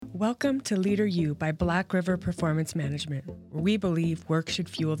Welcome to Leader U by Black River Performance Management, where we believe work should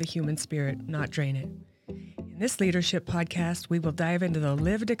fuel the human spirit, not drain it. In this leadership podcast, we will dive into the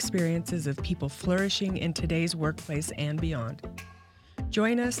lived experiences of people flourishing in today's workplace and beyond.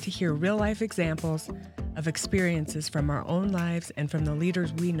 Join us to hear real-life examples of experiences from our own lives and from the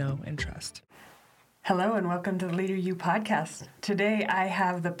leaders we know and trust. Hello and welcome to the Leader U podcast. Today I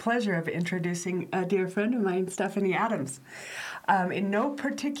have the pleasure of introducing a dear friend of mine, Stephanie Adams. In no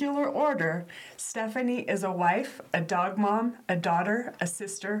particular order, Stephanie is a wife, a dog mom, a daughter, a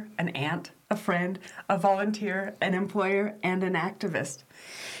sister, an aunt, a friend, a volunteer, an employer, and an activist.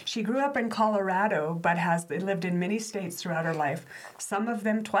 She grew up in Colorado, but has lived in many states throughout her life, some of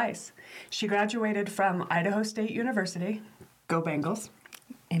them twice. She graduated from Idaho State University, go Bengals.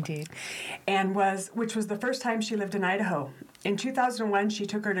 Indeed. Which was the first time she lived in Idaho. In 2001, she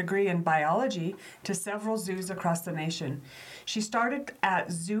took her degree in biology to several zoos across the nation. She started at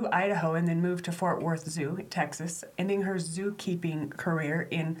Zoo Idaho and then moved to Fort Worth Zoo, Texas, ending her zookeeping career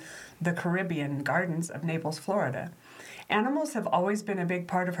in the Caribbean gardens of Naples, Florida. Animals have always been a big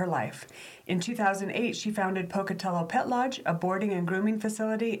part of her life. In 2008, she founded Pocatello Pet Lodge, a boarding and grooming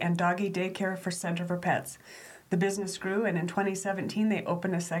facility and doggy daycare for Center for Pets. The business grew, and in 2017, they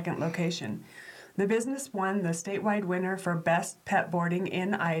opened a second location. The business won the statewide winner for Best Pet Boarding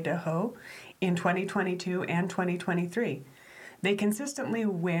in Idaho in 2022 and 2023. They consistently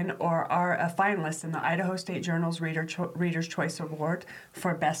win or are a finalist in the Idaho State Journal's Reader's Choice Award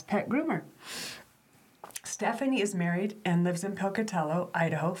for Best Pet Groomer. Stephanie is married and lives in Pocatello,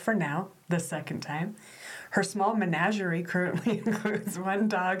 Idaho, for now, the second time. Her small menagerie currently includes 1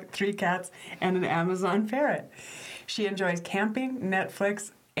 dog, 3 cats, and an Amazon parrot. She enjoys camping,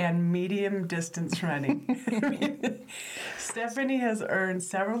 Netflix, and medium distance running. Stephanie has earned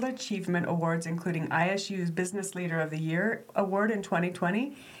several achievement awards, including ISU's Business Leader of the Year award in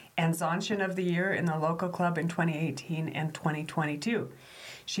 2020 and Zontion of the Year in the local club in 2018 and 2022.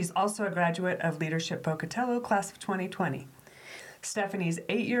 She's also a graduate of Leadership Pocatello, class of 2020. Stephanie's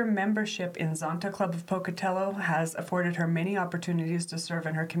 8-year membership in Zonta Club of Pocatello has afforded her many opportunities to serve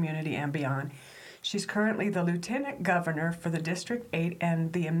in her community and beyond. She's currently the Lieutenant Governor for the District 8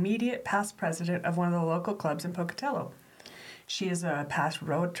 and the immediate past president of one of the local clubs in Pocatello. She is a past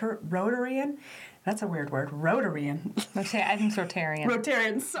Rotarian. That's a weird word. Rotarian. I think it's Rotarian.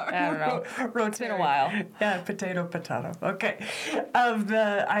 Rotarian, sorry. I don't know. Rotarian. It's been a while. Yeah, potato. Okay.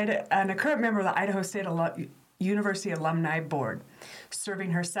 And a current member of the Idaho State University Alumni Board,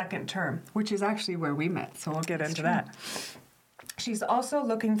 serving her second term, which is actually where we met, so we'll get into that. She's also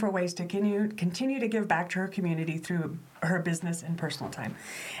looking for ways to continue to give back to her community through her business and personal time.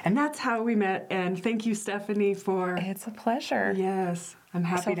 And that's how we met, and thank you, Stephanie, for... It's a pleasure. Yes, I'm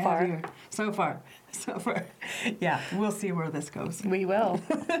happy to have you here. So far. Yeah, we'll see where this goes. We will.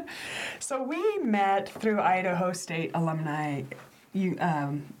 So we met through Idaho State Alumni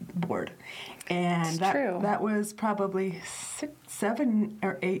Board. And that was probably 7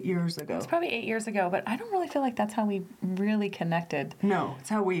 or 8 years ago. It was probably 8 years ago, but I don't really feel like that's how we really connected. No, it's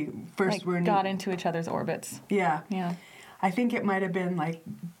how we first got into each other's orbits. Yeah. Yeah. I think it might have been like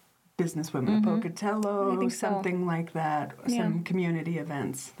Businesswomen of Pocatello, something like that. Yeah. Some community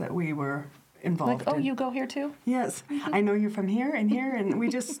events that we were involved in. You go here too? Yes. I know you from here, and we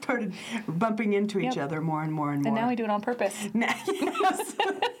just started bumping into each other more and more and more. And now we do it on purpose. Yes.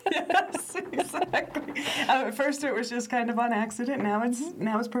 Yes, exactly. At first it was just kind of on accident. Now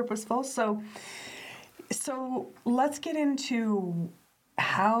it's purposeful. So let's get into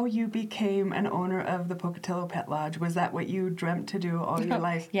how you became an owner of the Pocatello Pet Lodge. Was that what you dreamt to do all your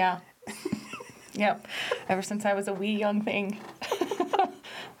life? Yeah. Yep. Ever since I was a wee young thing.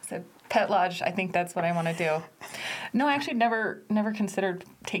 So Pet Lodge, I think that's what I want to do. No, I actually never considered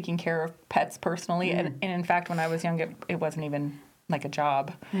taking care of pets personally. Mm-hmm. And in fact, when I was young, it wasn't even like a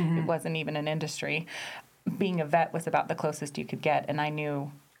job. Mm-hmm. It wasn't even an industry. Being a vet was about the closest you could get. And I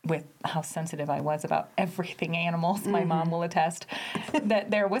knew with how sensitive I was about everything animals, my mom will attest, that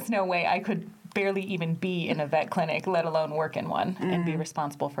there was no way I could barely even be in a vet clinic, let alone work in one, and be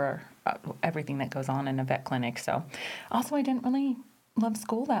responsible for everything that goes on in a vet clinic. So also I didn't really love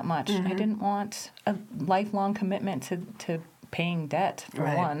school that much. Mm-hmm. I didn't want a lifelong commitment to paying debt, for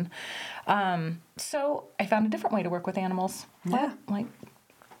one. So I found a different way to work with animals. Yeah. Like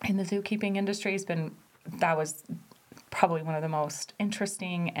in the zookeeping industry, that was probably one of the most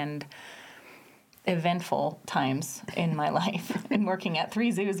interesting and eventful times in my life. And working at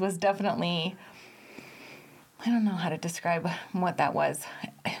 3 zoos was definitely, I don't know how to describe what that was.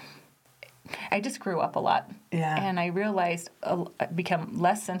 I just grew up a lot. Yeah. And I realized I become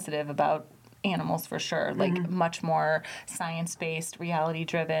less sensitive about animals for sure, like much more science-based,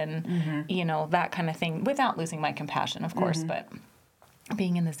 reality-driven, that kind of thing, without losing my compassion, of course, but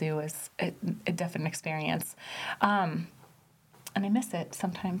being in the zoo is a definite experience. And I miss it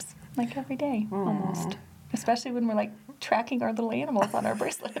sometimes, like every day, almost. Especially when we're like tracking our little animals on our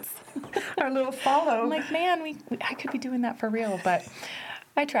bracelets. Our little follow. I'm like, man, I could be doing that for real, but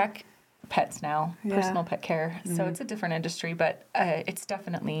I track pets now, personal pet care. So it's a different industry, but it's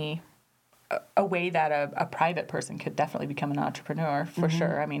definitely a way that a private person could definitely become an entrepreneur for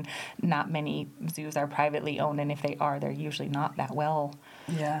sure. I mean, not many zoos are privately owned, and if they are, they're usually not that well,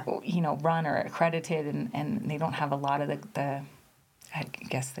 run or accredited, and they don't have a lot of the I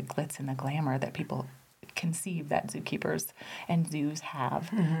guess the glitz and the glamour that people conceive that zookeepers and zoos have.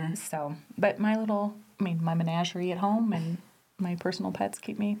 So, but my menagerie at home and my personal pets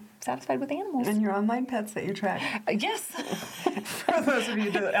keep me satisfied with animals. And your online pets that you track. Yes. For those of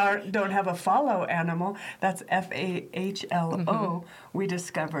you that don't have a follow animal, that's FAHLO. We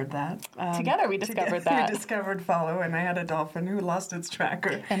discovered that. Together we discovered that. We discovered follow, and I had a dolphin who lost its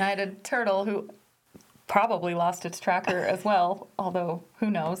tracker. And I had a turtle who probably lost its tracker as well, although who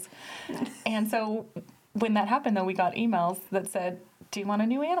knows. And so when that happened, though, we got emails that said, do you want a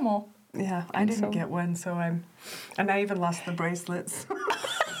new animal? Yeah, I didn't get one, and I even lost the bracelets.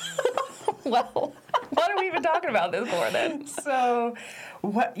 Well, what are we even talking about this for then? So,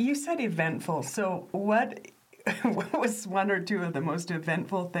 what you said eventful. So, what was one or two of the most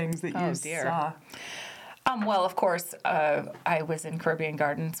eventful things that you saw? Well, of course, I was in Caribbean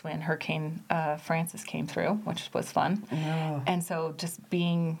Gardens when Hurricane Francis came through, which was fun. Oh. And so just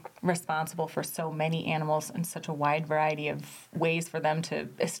being responsible for so many animals and such a wide variety of ways for them to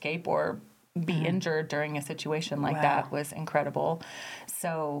escape or be injured during a situation like that was incredible.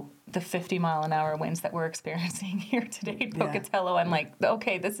 So the 50-mile-an-hour winds that we're experiencing here today at Pocatello, I'm like,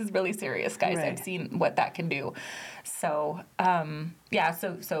 okay, this is really serious, guys. Right. I've seen what that can do. So,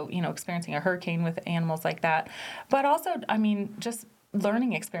 so experiencing a hurricane with animals like that. But also, I mean, just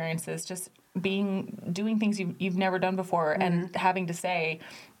learning experiences, just doing things you've never done before and having to say,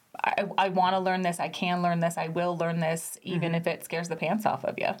 I want to learn this, I can learn this, I will learn this, even if it scares the pants off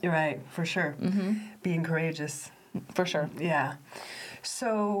of you. You're right, for sure. Being courageous. For sure. Yeah.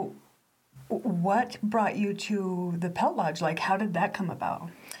 So what brought you to the Pet Lodge? Like, how did that come about?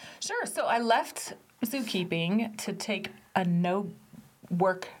 Sure. So I left zookeeping to take a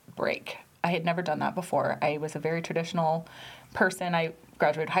no-work break. I had never done that before. I was a very traditional person. I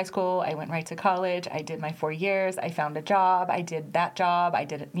graduated high school. I went right to college. I did my 4 years. I found a job. I did that job. I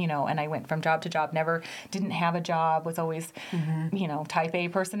did, and I went from job to job. Didn't have a job. Was always, type A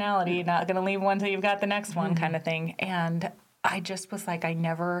personality. Not going to leave one till you've got the next one kind of thing. And I just was like, I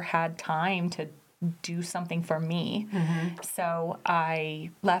never had time to do something for me. So I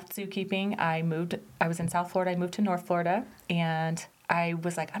left zookeeping. I was in South Florida. I moved to North Florida. And I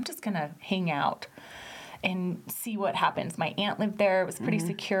was like, I'm just going to hang out and see what happens. My aunt lived there. It was pretty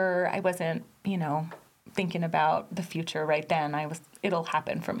secure. I wasn't, thinking about the future right then. It'll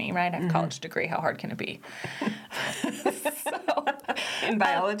happen for me, right? I have a college degree. How hard can it be? In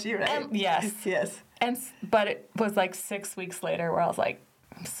biology, right? Yes. Yes. But it was like 6 weeks later where I was like,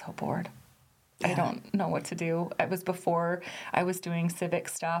 I'm so bored. I don't know what to do. It was before I was doing civic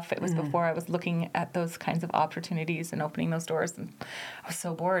stuff. It was before I was looking at those kinds of opportunities and opening those doors. And I was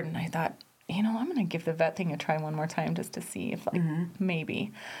so bored. And I thought, I'm going to give the vet thing a try one more time just to see if,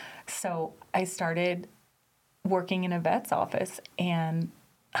 maybe. So I started working in a vet's office, and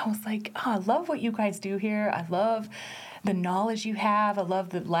I was like, I love what you guys do here. I love the knowledge you have. I love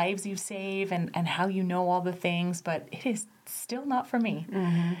the lives you save and how you know all the things, but it is still not for me.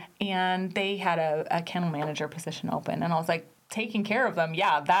 And they had a kennel manager position open, and I was like, taking care of them,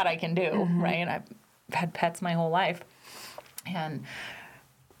 that I can do, right? I've had pets my whole life. And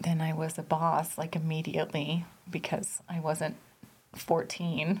then I was a boss, like, immediately, because I wasn't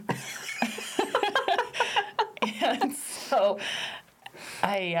 14. And so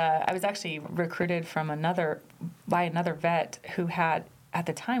I was actually recruited by another vet who had, at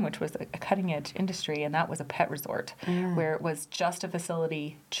the time, which was a cutting-edge industry, and that was a pet resort, where it was just a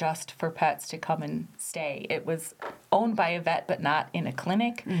facility just for pets to come and stay. It was owned by a vet, but not in a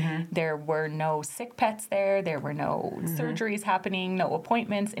clinic. There were no sick pets there. There were no surgeries happening, no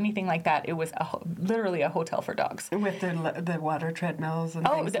appointments, anything like that. It was literally a hotel for dogs. With the water treadmills and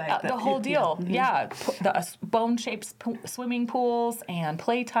things like that. The whole deal. The bone-shaped swimming pools and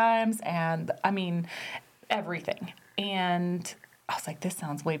playtimes and, everything. And I was like, this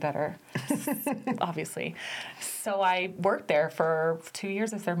sounds way better, obviously. So I worked there for 2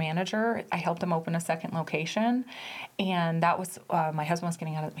 years as their manager. I helped them open a second location. And that was, my husband was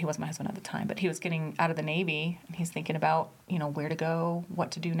getting he wasn't my husband at the time, but he was getting out of the Navy. And he's thinking about, where to go,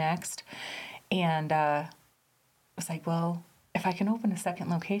 what to do next. And I was like, well, if I can open a second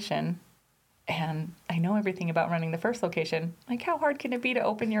location and I know everything about running the first location, like how hard can it be to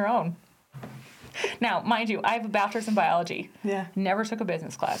open your own? Now, mind you, I have a bachelor's in biology. Yeah. Never took a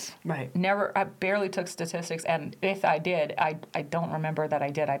business class. Right. I barely took statistics, and if I did, I don't remember that I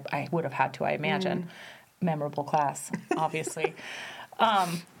did. I would have had to, I imagine. Memorable class, obviously. I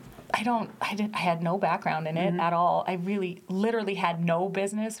had no background in it at all. I really, literally had no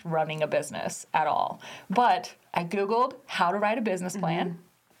business running a business at all. But I Googled how to write a business plan.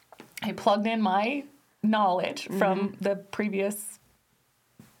 I plugged in my knowledge from the previous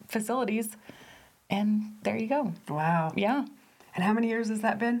facilities, and there you go. Wow. Yeah. And how many years has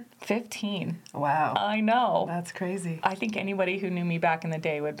that been? 15. Wow. I know. That's crazy. I think anybody who knew me back in the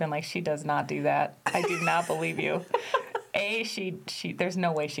day would have been like, she does not do that. I do not believe you. There's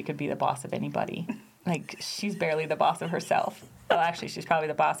no way she could be the boss of anybody. Like, she's barely the boss of herself. Well, actually, she's probably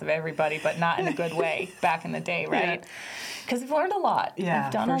the boss of everybody, but not in a good way back in the day, right? Because I've learned a lot. Yeah,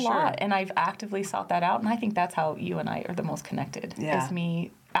 I've done a lot, sure. and I've actively sought that out, and I think that's how you and I are the most connected, Yeah. is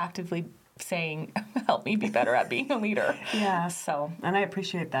me actively saying, help me be better at being a leader. Yeah. So, And I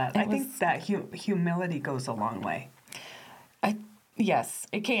appreciate that. I think that humility goes a long way. yes,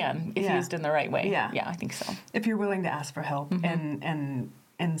 it can, if used in the right way. Yeah. Yeah, I think so. If you're willing to ask for help and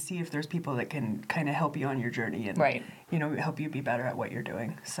see if there's people that can kind of help you on your journey and Right. help you be better at what you're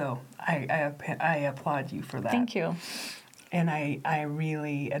doing. So I applaud you for that. Thank you. And I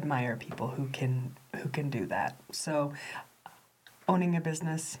really admire people who can do that. So owning a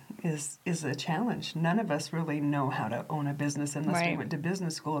business is a challenge. None of us really know how to own a business unless we Right. went to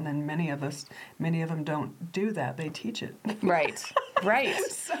business school, and then many of them don't do that. They teach it. Right. Right.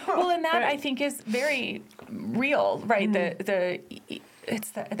 Well, and that I think is very real, right?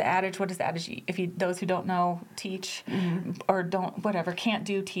 It's the adage. What is the adage? Those who don't know teach, or can't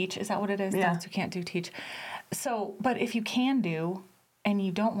do teach. Is that what it is? Yeah. Those who can't do teach. So, but if you can do, and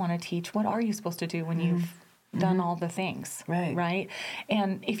you don't want to teach, what are you supposed to do when you've done all the things? Right. Right.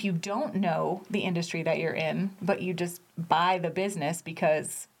 And if you don't know the industry that you're in, but you just buy the business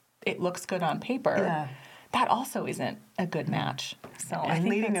because it looks good on paper. Yeah. That also isn't a good match. So I And think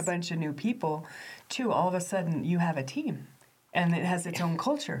leading a that's- bunch of new people, too, all of a sudden you have a team, and it has its own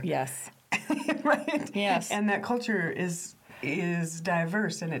culture. Yes. Right? Yes. And that culture is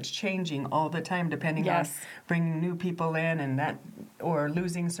diverse, and it's changing all the time depending on Yes. bringing new people in or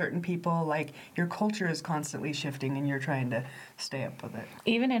losing certain people. Like, your culture is constantly shifting, and you're trying to stay up with it.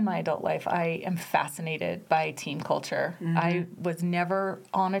 Even in my adult life, I am fascinated by team culture. I was never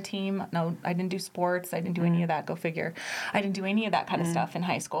on a team. No, I didn't do sports. I didn't do any of that. Go figure. I didn't do any of that kind of stuff in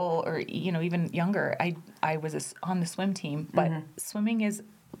high school or even younger. I was on the swim team, but swimming is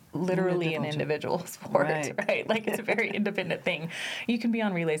literally an individual sport, right? Like, it's a very independent thing. You can be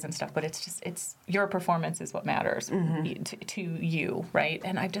on relays and stuff, but it's your performance is what matters to you, right?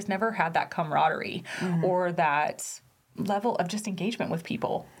 And I've just never had that camaraderie or that level of just engagement with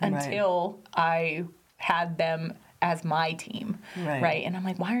people until I had them as my team, right? And I'm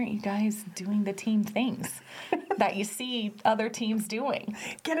like, why aren't you guys doing the team things that you see other teams doing?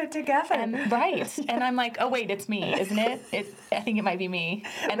 Get it together. And and I'm like, oh wait, it's me, isn't it? I think it might be me.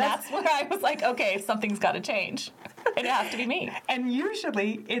 And that's where I was like, okay, something's got to change. It has to be me. And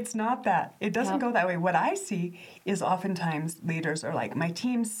usually it's not that. It doesn't go that way. What I see is oftentimes leaders are like, my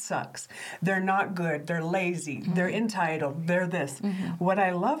team sucks. They're not good. They're lazy. They're entitled. They're this. What I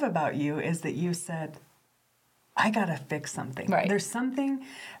love about you is that you said, I got to fix something. Right. There's something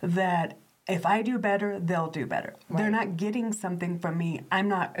that if I do better, they'll do better. Right. They're not getting something from me. I'm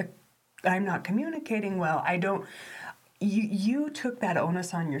not communicating well. I don't. You took that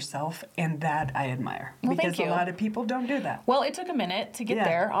onus on yourself, and that I admire. Well, because thank you. a lot of people don't do that. Well, it took a minute to get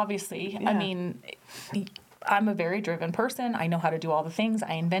there, obviously. Yeah. I mean, I'm a very driven person. I know how to do all the things.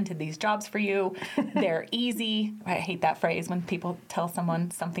 I invented these jobs for you. They're easy. I hate that phrase when people tell someone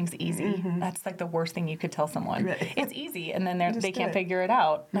something's easy. That's like the worst thing you could tell someone. Right. It's easy, and then they do can't it. figure it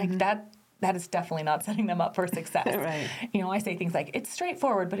out. Like that is definitely not setting them up for success. Right. I say things like, it's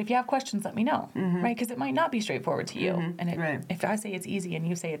straightforward, but if you have questions, let me know, right? Because it might not be straightforward to you. And if I say it's easy and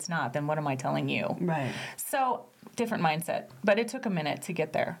you say it's not, then what am I telling you? Right. So, different mindset. But it took a minute to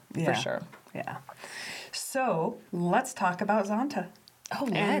get there, for sure. Yeah. So let's talk about Zonta. Oh,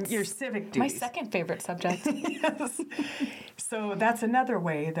 and let's. your civic My duties. second favorite subject. Yes. So that's another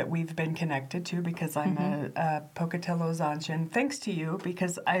way that we've been connected to, because I'm a Pocatello Zontian. Thanks to you,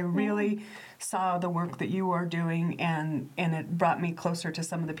 because I really saw the work that you are doing, and it brought me closer to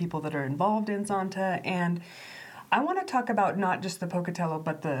some of the people that are involved in Zonta. And I want to talk about not just the Pocatello,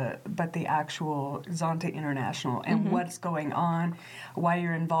 but the actual Zonta International and what's going on, why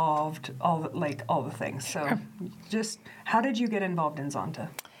you're involved, all the things. So, just how did you get involved in Zonta?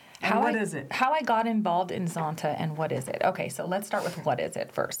 And what is it? How I got involved in Zonta and what is it? Okay, so let's start with what is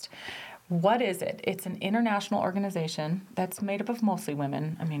it first. What is it? It's an international organization that's made up of mostly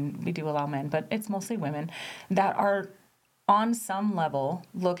women. I mean, we do allow men, but it's mostly women that are on some level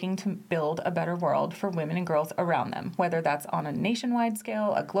looking to build a better world for women and girls around them, whether that's on a nationwide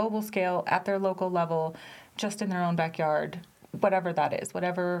scale, a global scale, at their local level, just in their own backyard, whatever that is,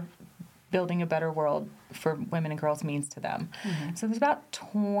 whatever building a better world for women and girls means to them. So there's about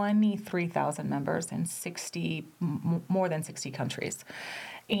 23,000 members in more than 60 countries.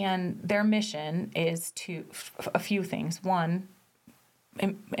 And their mission is to, a few things. One,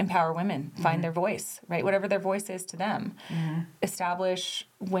 empower women, find their voice, right? Whatever their voice is to them. Establish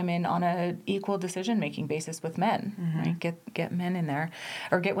women on a equal decision-making basis with men, right? Get men in there,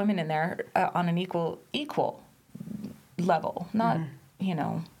 or get women in there on an equal level, not,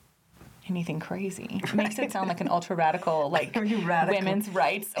 anything crazy. It makes it sound like an ultra radical, women's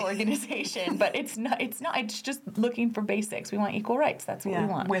rights organization, but it's not. It's just looking for basics. We want equal rights. That's what we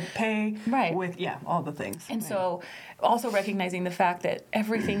want. With pay, right? With all the things. And so, also recognizing the fact that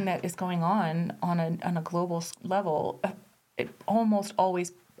everything that is going on a global level, it almost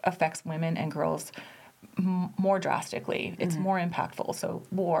always affects women and girls more drastically. It's more impactful. So,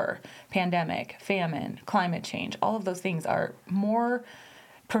 war, pandemic, famine, climate change, all of those things are more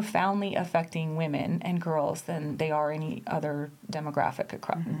profoundly affecting women and girls than they are any other demographic,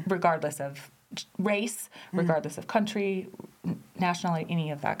 regardless of race, regardless of country, nationality, any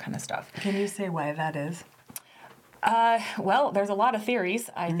of that kind of stuff. Can you say why that is? Well, there's a lot of theories,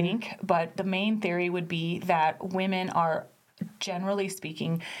 I think, but the main theory would be that women are, generally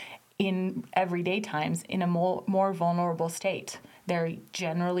speaking, in everyday times, in a more vulnerable state. They're,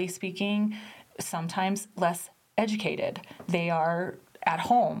 generally speaking, sometimes less educated. They are at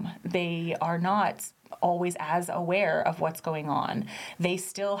home. They are not always as aware of what's going on. They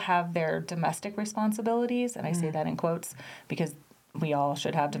still have their domestic responsibilities, and I say that in quotes because we all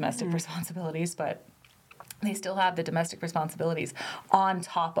should have domestic responsibilities, but they still have the domestic responsibilities on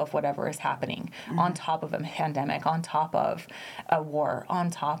top of whatever is happening, on top of a pandemic, on top of a war,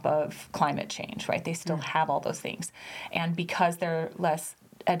 on top of climate change, right? They still have all those things. And because they're less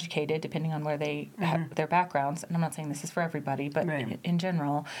educated, depending on where they have their backgrounds, and I'm not saying this is for everybody, but in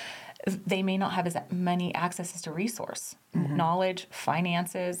general, they may not have as many accesses to resource, knowledge,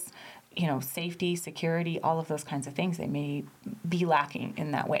 finances, safety, security, all of those kinds of things. They may be lacking in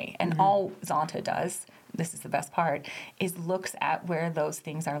that way. And all Zonta does, this is the best part, is looks at where those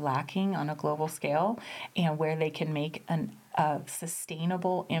things are lacking on a global scale and where they can make a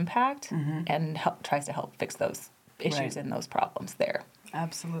sustainable impact and tries to help fix those issues and those problems there.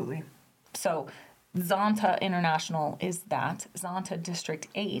 Absolutely. So Zonta International is that. Zonta District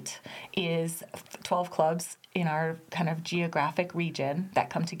 8 is 12 clubs in our kind of geographic region that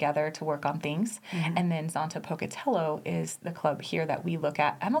come together to work on things. And then Zonta Pocatello is the club here that we look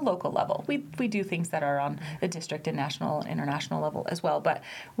at on a local level. We do things that are on the district and national and international level as well, but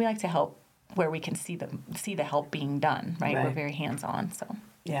we like to help where we can see the help being done, right? We're very hands-on, so.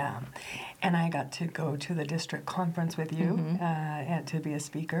 Yeah, and I got to go to the district conference with you and to be a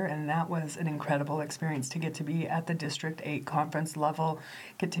speaker, and that was an incredible experience to get to be at the District 8 conference level,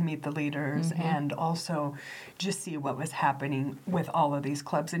 get to meet the leaders, and also just see what was happening with all of these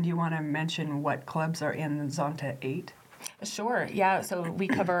clubs. And do you want to mention what clubs are in Zonta 8? Sure, yeah. So we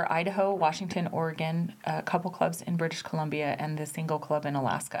cover Idaho, Washington, Oregon, a couple clubs in British Columbia, and the single club in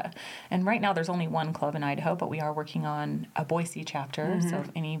Alaska. And right now there's only one club in Idaho, but we are working on a Boise chapter. So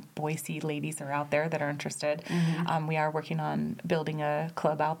if any Boise ladies are out there that are interested, we are working on building a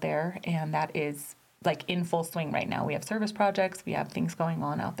club out there, and that is in full swing right now. We have service projects, we have things going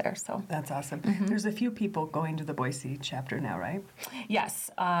on out there. So that's awesome. There's a few people going to the Boise chapter now, right? Yes,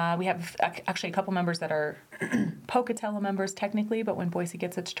 we have actually a couple members that are Pocatello members technically, but when Boise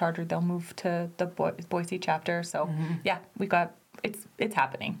gets its charter, they'll move to the Boise chapter. So yeah, we've got it's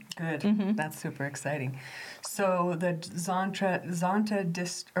happening. Good, that's super exciting. So the Zonta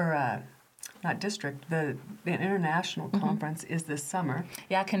not district, the international conference is this summer.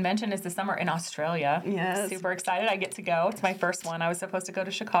 Yeah, convention is this summer in Australia. Yes. Super excited. I get to go. It's my first one. I was supposed to go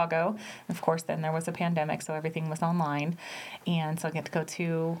to Chicago. Of course, then there was a pandemic, so everything was online. And so I get to go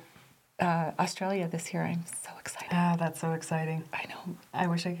to Australia this year. I'm so excited. Ah, that's so exciting. I know. I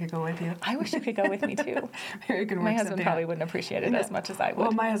wish I could go with you. I wish you could go with me too. You can My work husband something probably out. wouldn't appreciate it as much as I would.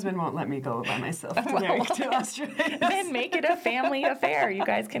 Well, my husband won't let me go by myself to Australia. Then make it a family affair. You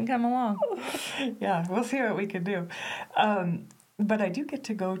guys can come along. Yeah, we'll see what we can do. But I do get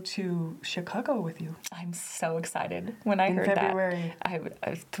to go to Chicago with you. I'm so excited when I In heard February. that. I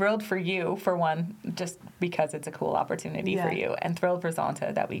was thrilled for you, for one, just because it's a cool opportunity for you, and thrilled for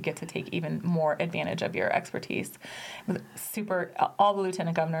Zonta that we get to take even more advantage of your expertise. All the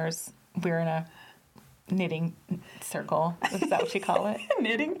lieutenant governors, we're in a knitting circle. Is that what you call it?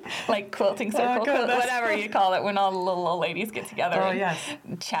 Knitting? Like quilting circle, whatever you call it, when all the little old ladies get together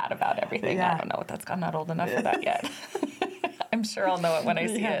and chat about everything. Yeah. I don't know what that's. I'm not old enough for that yet. I'm sure I'll know it when I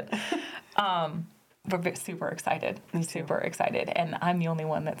see it. We're super excited. Super excited. And I'm the only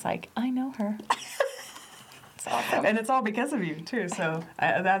one that's like, I know her. It's awesome. And it's all because of you, too. So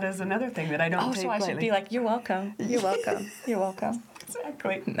that is another thing that I don't take so I lightly. should be like, you're welcome. You're welcome. You're welcome.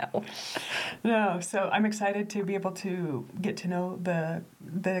 Exactly. No. So I'm excited to be able to get to know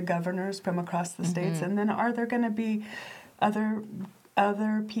the governors from across the states. And then are there going to be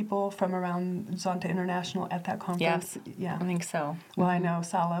other people from around Zonta International at that conference? Yes. Yeah. I think so. Well, I know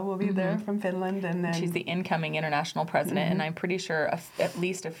Sala will be there from Finland, and then She's the incoming international president, and I'm pretty sure at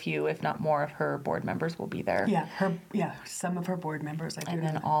least a few, if not more, of her board members will be there. some of her board members. I do And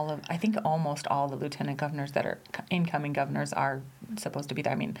then know. I think almost all the lieutenant governors that are incoming governors are supposed to be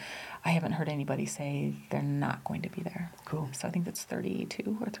there. I mean, I haven't heard anybody say they're not going to be there. Cool. So I think that's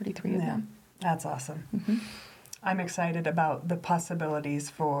 32 or 33 of them. That's awesome. I'm excited about the possibilities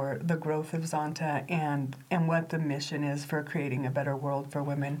for the growth of Zonta and what the mission is for creating a better world for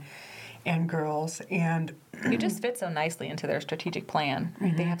women and girls. And it just fits so nicely into their strategic plan.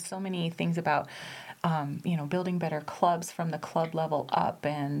 Right? They have so many things about, building better clubs from the club level up,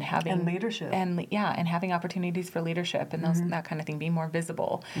 and having And leadership. and having opportunities for leadership and that kind of thing, being more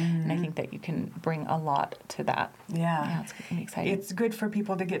visible. And I think that you can bring a lot to that. Yeah, It's gonna be exciting. it's good for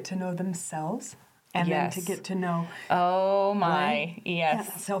people to get to know themselves. And then to get to know Oh my, right?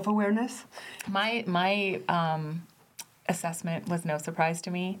 yes. Self-awareness. My assessment was no surprise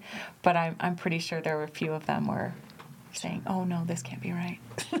to me, but I'm pretty sure there were a few of them were saying, "Oh no, this can't be right."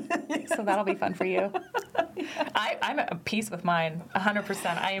 So that'll be fun for you. I'm at peace with mine, 100%.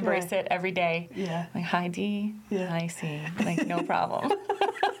 I embrace it every day. Yeah. Like, hi D, Yeah. I see. Like, no problem.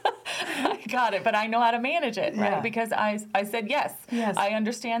 I got it, but I know how to manage it, right? Yeah. Because I said yes. Yes. I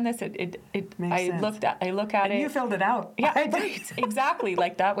understand this. It Makes I sense. look at And it. you filled it out. Yeah, I did. right. Exactly.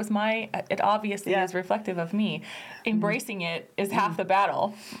 Like that was it obviously Yeah. is reflective of me. Embracing it is half the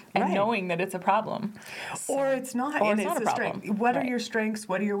battle, and Right. knowing that it's a problem. Or it's not. Or and it's not a a problem. strength. What are Right. your strengths?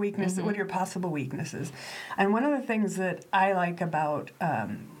 What are your weaknesses? What are your possible weaknesses? And one of the things that I like about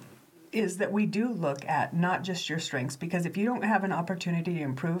is that we do look at not just your strengths, because if you don't have an opportunity to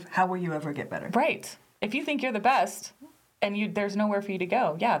improve, how will you ever get better? Right. If you think you're the best and there's nowhere for you to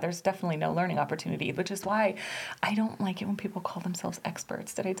go, there's definitely no learning opportunity, which is why I don't like it when people call themselves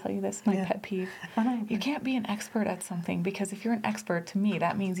experts. Did I tell you this? My pet peeve. You can't be an expert at something, because if you're an expert, to me,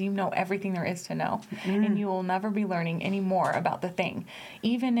 that means you know everything there is to know. And you will never be learning any more about the thing,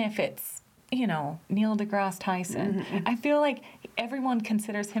 even if it's, Neil deGrasse Tyson. I feel like everyone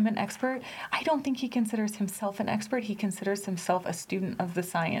considers him an expert. I don't think he considers himself an expert. He considers himself a student of the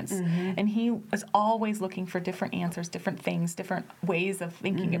science. And he is always looking for different answers, different things, different ways of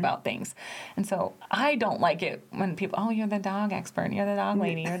thinking about things. And so I don't like it when people, oh, you're the dog expert, you're the dog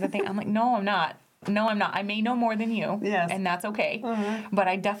lady, you're the thing. I'm like, no, I'm not. No, I'm not. I may know more than you, and that's okay. But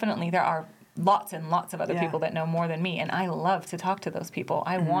there are lots and lots of other people that know more than me, and I love to talk to those people.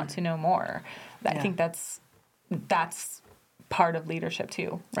 I want to know more. I think that's part of leadership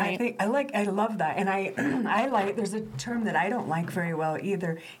too, right? I love that, and I like. There's a term that I don't like very well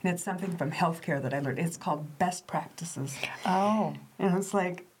either, and it's something from healthcare that I learned. It's called best practices. Oh, And it's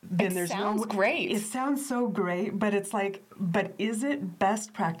like, then it sounds great. It sounds so great, but it's like, but is it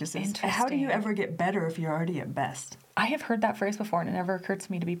best practices? How do you Interesting. ever get better if you're already at best? I have heard that phrase before, and it never occurred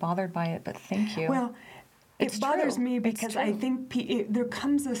to me to be bothered by it. But thank you. Well, It's it bothers true. me It's because I true. think there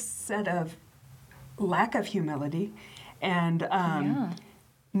comes a set of lack of humility and Like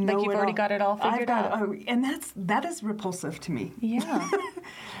you've already got it all figured out. and that is repulsive to me. Yeah.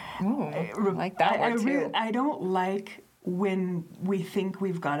 Ooh, I like that one too. I don't like when we think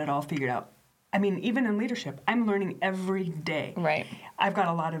we've got it all figured out. I mean, even in leadership, I'm learning every day. Right. I've got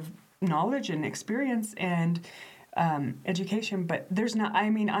a lot of knowledge and experience and education, but there's not. I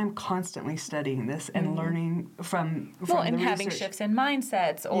mean, I'm constantly studying this and learning from and the having research. shifts in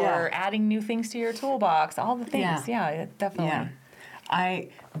mindsets or adding new things to your toolbox, all the things. Yeah, definitely. Yeah.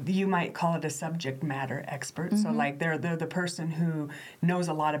 You might call it a subject matter expert. So like they're the person who knows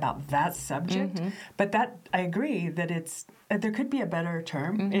a lot about that subject. But that I agree that it's there could be a better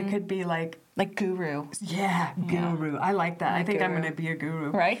term. It could be like guru. Yeah, guru. I like that. I think guru. I'm going to be a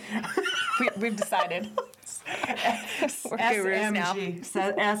guru. Right? We've decided. We're gurus now.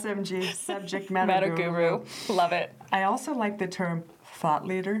 SMG, subject matter guru. Love it. I also like the term thought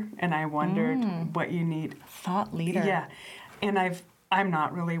leader, and I wondered what you need. Thought leader. Yeah, and I'm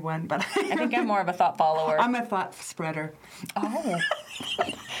not really one, but I think I'm more of a thought follower. I'm a thought spreader. Oh.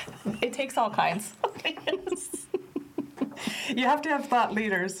 It takes all kinds. You have to have thought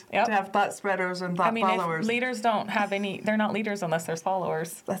leaders to have thought spreaders and thought followers. If leaders don't have any, they're not leaders unless there's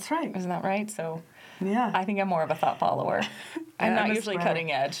followers. That's right. Isn't that right? So yeah, I think I'm more of a thought follower. I'm not usually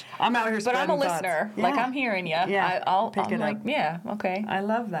cutting edge. I'm out here but I'm a thoughts. listener. Yeah. Like I'm hearing you. Yeah, I'm pick it like, up. yeah, okay. I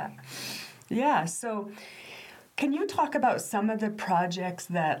love that. Yeah, so can you talk about some of the projects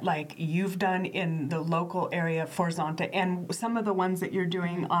that like you've done in the local area for Zonta and some of the ones that you're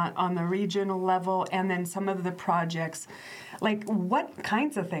doing on the regional level, and then some of the projects, like what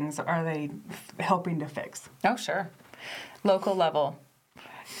kinds of things are they helping to fix? Oh, sure. Local level.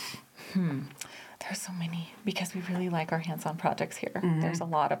 There's so many because we really like our hands-on projects here. There's a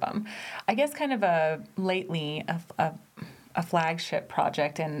lot of them. I guess kind of a flagship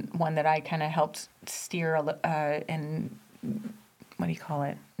project and one that I kind of helped steer and what do you call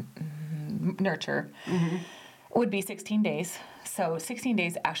it? Nurture would be 16 days. So 16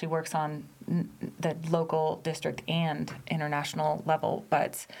 days actually works on the local, district, and international level,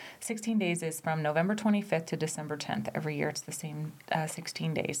 but 16 days is from November 25th to December 10th. Every year it's the same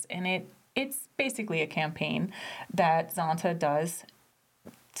 16 days. And it's basically a campaign that Zonta does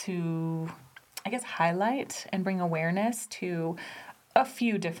to, I guess, highlight and bring awareness to a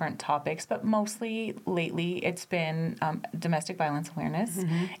few different topics, but mostly lately it's been domestic violence awareness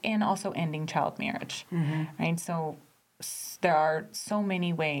and also ending child marriage, right? So there are so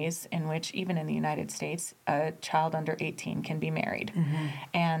many ways in which, even in the United States, a child under 18 can be married,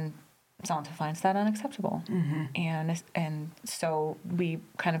 and Zonta finds that unacceptable, and so we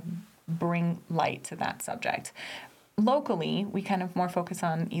kind of bring light to that subject. Locally, we kind of more focus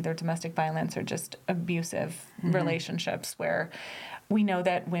on either domestic violence or just abusive relationships where we know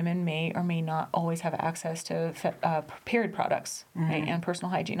that women may or may not always have access to period products, right, and personal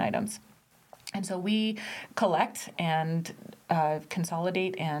hygiene items. And so we collect and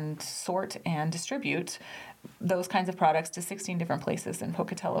consolidate and sort and distribute those kinds of products to 16 different places in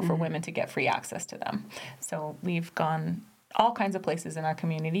Pocatello for women to get free access to them. So we've gone all kinds of places in our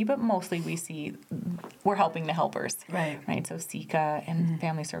community, but mostly we're helping the helpers. Right. So SECA and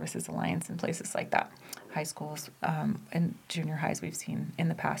Family Services Alliance and places like that. High schools and junior highs we've seen in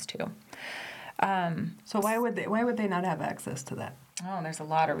the past too. So why would they not have access to that? Oh, there's a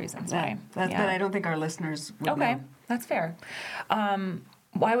lot of reasons why. But I don't think our listeners would know. That's fair.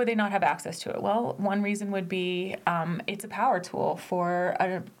 Why would they not have access to it? Well, one reason would be it's a power tool for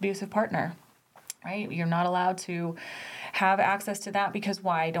an abusive partner, right? You're not allowed to have access to that because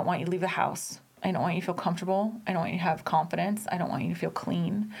why? I don't want you to leave the house. I don't want you to feel comfortable. I don't want you to have confidence. I don't want you to feel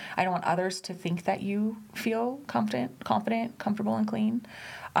clean. I don't want others to think that you feel confident, comfortable, and clean.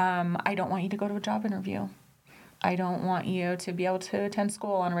 I don't want you to go to a job interview. I don't want you to be able to attend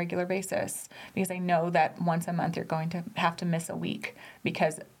school on a regular basis because I know that once a month you're going to have to miss a week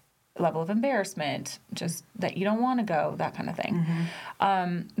because level of embarrassment, just that you don't want to go, that kind of thing.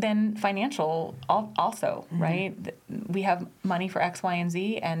 Then financial also, right? We have money for X, Y, and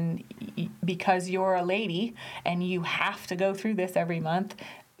Z, and because you're a lady and you have to go through this every month,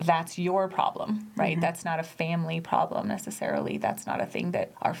 that's your problem, right? That's not a family problem necessarily. That's not a thing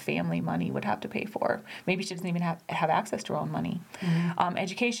that our family money would have to pay for. Maybe she doesn't even have access to her own money.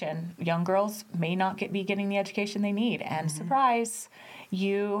 Education. Young girls may not be getting the education they need. And surprise,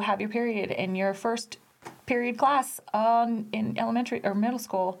 you have your period in your first period class in elementary or middle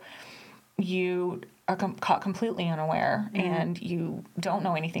school. You are caught completely unaware and you don't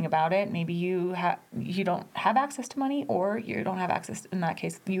know anything about it. Maybe you don't have access to money, or you don't have access, in that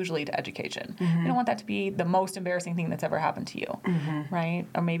case, usually to education. We don't want that to be the most embarrassing thing that's ever happened to you, right?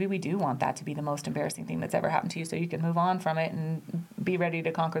 Or maybe we do want that to be the most embarrassing thing that's ever happened to you so you can move on from it and be ready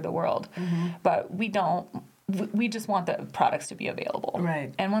to conquer the world. But we don't. We just want the products to be available.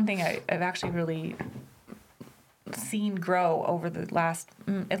 Right. And one thing I've actually really seen grow over the last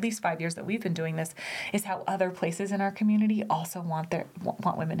at least 5 years that we've been doing this is how other places in our community also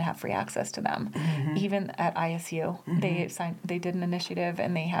want women to have free access to them. Even at ISU, they did an initiative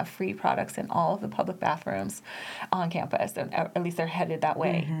and they have free products in all of the public bathrooms on campus, and at least they're headed that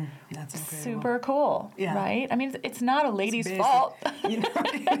way. That's incredible. Super cool, Yeah. right? I mean, it's not a lady's fault.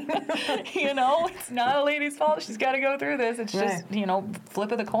 You know? It's not a lady's fault. She's got to go through this. It's just,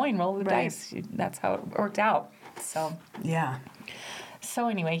 flip of the coin, roll of the Right. dice. That's how it worked out. So, Yeah. so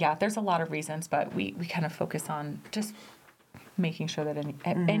anyway, yeah, there's a lot of reasons, but we kind of focus on just making sure that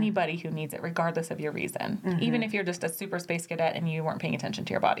anybody who needs it, regardless of your reason, even if you're just a super space cadet and you weren't paying attention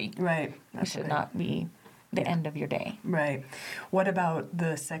to your body, Right. it should not be the end of your day. Right. What about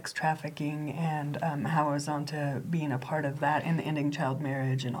the sex trafficking and how is Zonta being a part of that and ending child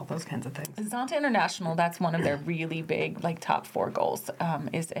marriage and all those kinds of things? Zonta International, that's one of their really big, top 4 goals,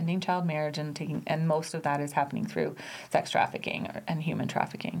 is ending child marriage and most of that is happening through sex trafficking and human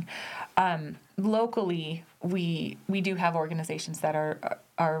trafficking. Locally, we do have organizations that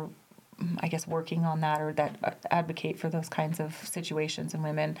are I guess working on that or that advocate for those kinds of situations and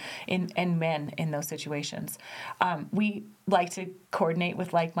women and men in those situations. We like to coordinate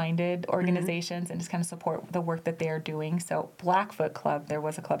with like-minded organizations and just kind of support the work that they are doing. So Blackfoot Club, there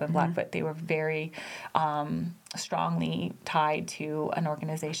was a club in Blackfoot. They were very strongly tied to an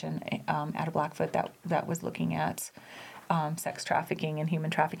organization out of Blackfoot that was looking at sex trafficking and human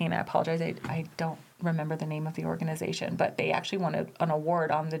trafficking. I apologize, I don't remember the name of the organization, but they actually won an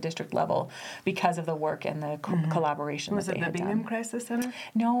award on the district level because of the work and the collaboration Was that it they the had Bingham done. Crisis Center?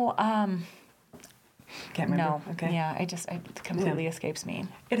 No, Can't remember. no. Okay. Yeah, it completely escapes me.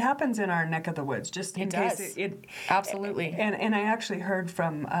 It happens in our neck of the woods, just in It case does. it Absolutely. And I actually heard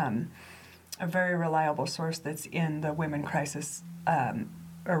from a very reliable source that's in the women crisis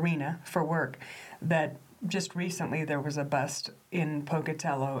arena for work that just recently there was a bust in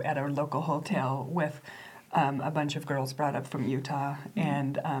Pocatello at a local hotel with a bunch of girls brought up from Utah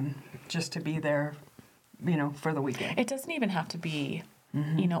and just to be there, for the weekend. It doesn't even have to be,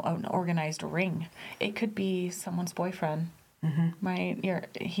 an organized ring. It could be someone's boyfriend, right?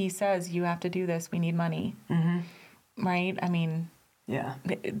 He says, you have to do this. We need money, right? I mean, Yeah.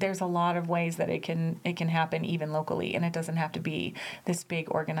 there's a lot of ways that it can happen even locally, and it doesn't have to be this big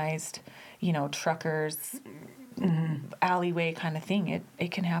organized, truckers alleyway kind of thing.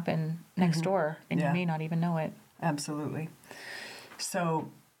 It can happen next door, and Yeah. you may not even know it. Absolutely. So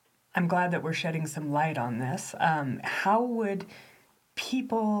I'm glad that we're shedding some light on this. How would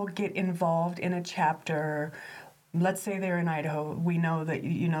people get involved in a chapter? Let's say they're in Idaho. We know that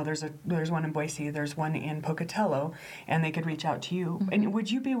there's one in Boise, there's one in Pocatello, and they could reach out to you. And would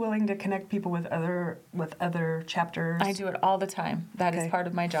you be willing to connect people with other chapters? I do it all the time. That is Okay. part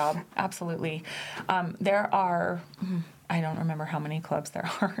of my job. Absolutely. There are, I don't remember how many clubs there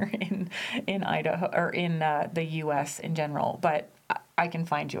are in Idaho or in the U.S. in general, but I can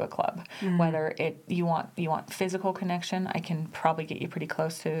find you a club. Whether you want physical connection, I can probably get you pretty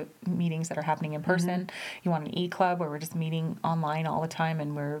close to meetings that are happening in person. You want an e-club where we're just meeting online all the time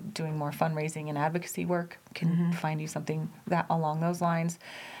and we're doing more fundraising and advocacy work, can find you something that along those lines.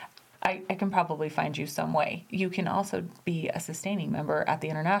 I can probably find you some way. You can also be a sustaining member at the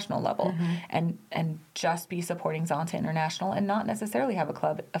international level and just be supporting Zonta International and not necessarily have a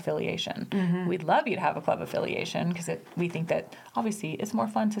club affiliation. We'd love you to have a club affiliation because we think that obviously it's more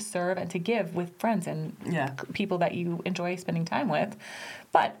fun to serve and to give with friends and people that you enjoy spending time with.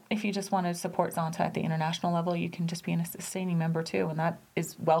 But if you just want to support Zonta at the international level, you can just be a sustaining member too, and that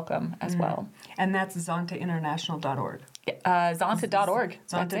is welcome as well. And that's zontainternational.org. Zonta.org.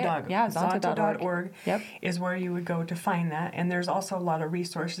 Zonta.org. Yeah, Zonta.org. Zonta.org Yep. is where you would go to find that. And there's also a lot of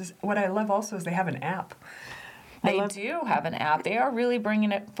resources. What I love also is they have an app. They do have an app. They are really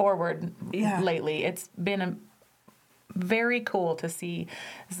bringing it forward lately. It's been very cool to see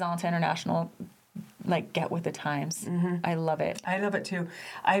Zonta International get with the times. I love it. I love it too.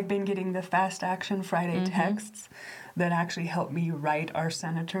 I've been getting the Fast Action Friday texts that actually help me write our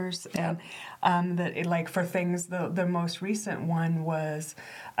senators. And for things, the most recent one was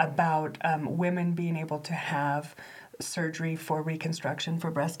about women being able to have surgery for reconstruction for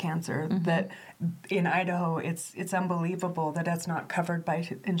breast cancer. That in Idaho, it's unbelievable that that's not covered by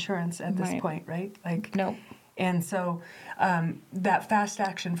insurance at this point, right? No. And so that Fast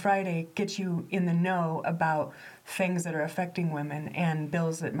Action Friday gets you in the know about things that are affecting women and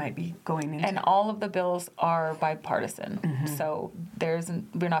bills that might be going into. And all of the bills are bipartisan. So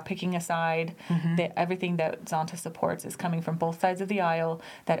we're not picking a side. Everything that Zonta supports is coming from both sides of the aisle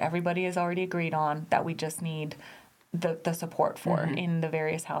that everybody has already agreed on, that we just need the support for in the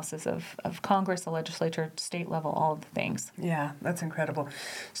various houses of Congress, the legislature, state level, all of the things. Yeah, that's incredible.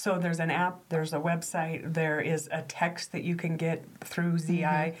 So there's an app, there's a website, there is a text that you can get through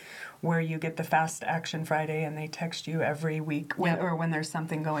ZI where you get the Fast Action Friday and they text you every week when there's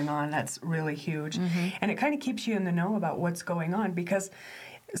something going on. That's really huge. And it kind of keeps you in the know about what's going on, because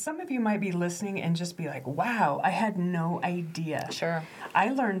some of you might be listening and just be like, wow, I had no idea. Sure. I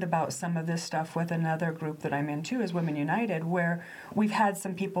learned about some of this stuff with another group that I'm in too, is Women United, where we've had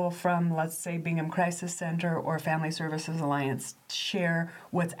some people from, let's say, Bingham Crisis Center or Family Services Alliance share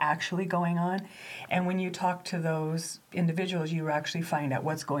what's actually going on. And when you talk to those individuals, you actually find out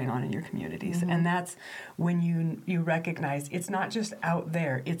what's going on in your communities. And that's when you recognize it's not just out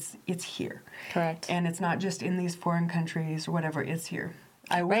there, it's here. Correct. And it's not just in these foreign countries or whatever, it's here.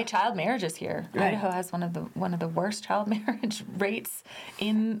 Right, child marriage is here. Right. Idaho has one of the worst child marriage rates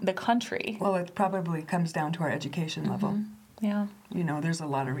in the country. Well, it probably comes down to our education level. Yeah. You know, there's a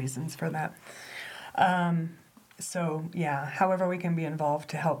lot of reasons for that. So, yeah, however we can be involved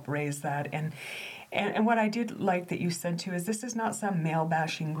to help raise that. And what I did like that you said, too, is this is not some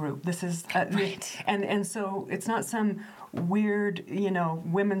male-bashing group. This is... Right. And so it's not some weird,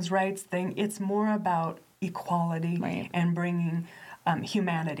 women's rights thing. It's more about equality and bringing...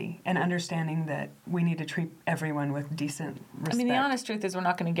 humanity and understanding that we need to treat everyone with decent respect. I mean, the honest truth is we're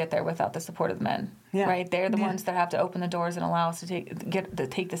not going to get there without the support of the men, right? They're the ones that have to open the doors and allow us to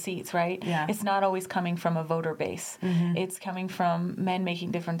take the seats, right? Yeah. It's not always coming from a voter base. It's coming from men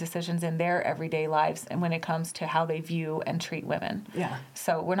making different decisions in their everyday lives and when it comes to how they view and treat women. Yeah.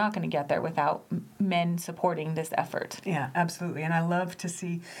 So we're not going to get there without men supporting this effort. Yeah, absolutely. And I love to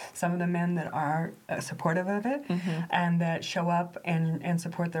see some of the men that are supportive of it and that show up and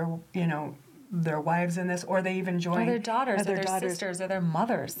support their wives in this, or they even join. Or their daughters, or their sisters, or their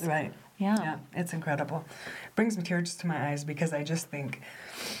mothers. Right. Yeah, it's incredible. Brings me tears to my eyes because I just think,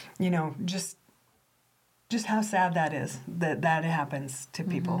 just how sad that is that happens to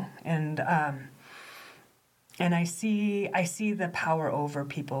people, and I see the power over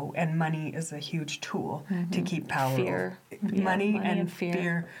people, and money is a huge tool to keep power. Fear. Money and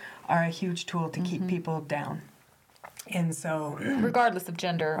fear are a huge tool to keep people down. And so, regardless of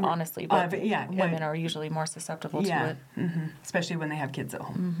gender, honestly, but women are usually more susceptible to it. Especially when they have kids at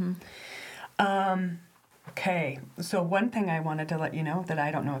home. Okay, so one thing I wanted to let you know that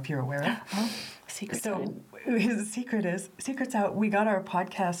I don't know if you're aware of. Secret's out. We got our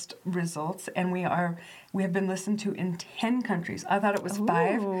podcast results, and we have been listened to in 10 countries. I thought it was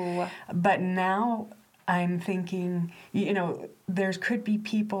 5, but now I'm thinking, there could be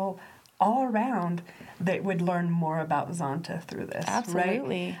people all around that would learn more about Zonta through this.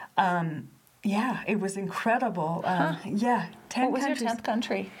 Absolutely. Right? It was incredible. 10 What was countries. your 10th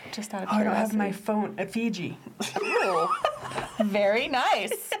country? Just out of I don't curiosity. have my phone. Fiji. Ooh, very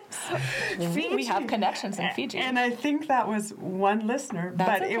nice. Fiji. We have connections in Fiji. And I think that was one listener,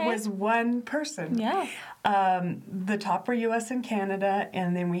 but it was one person. Yeah. The top were U.S. and Canada,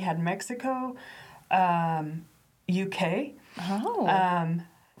 and then we had Mexico, UK.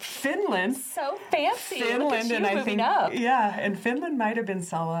 Finland. So fancy. Finland, Look at you and I moving think up. and Finland might have been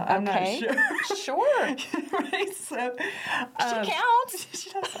Sala. I'm not sure. Sure. Right. So She counts. she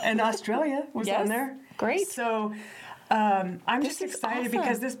does. And Australia was on there. Great. So I'm This just is excited awesome.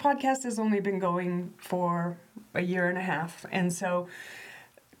 because this podcast has only been going for a year and a half, and so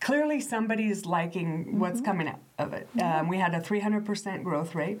clearly somebody's liking what's coming out of it. We had a 300%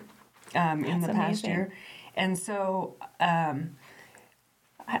 growth rate in the past amazing. year, and so.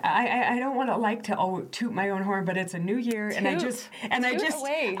 I don't want to toot my own horn, but it's a new year, and I just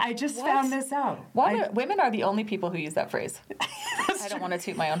What? found this out. Women are the only people who use that phrase. I don't want to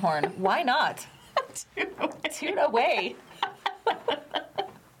toot my own horn. Why not? Toot away.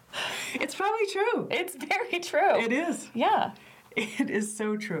 It's probably true. It's very true. It is. Yeah. It is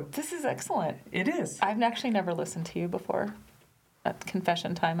so true. This is excellent. It is. I've actually never listened to you before. At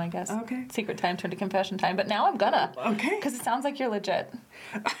confession time, I guess. Okay. Secret time turned to confession time, but now I'm gonna. Okay. Because it sounds like you're legit.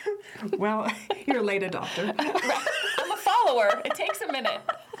 Well, you're a late adopter. I'm a follower. It takes a minute.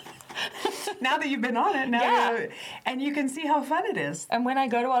 Now that you've been on it, and you can see how fun it is. And when I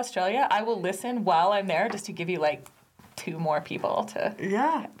go to Australia, I will listen while I'm there just to give you like 2 more people to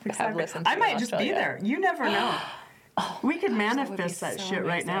have listened to I might in just be Australia. there. You never know. We could That would be manifest that so shit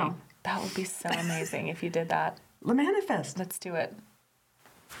right now. amazing. That would be so amazing if you did that. Manifest. Let's do it.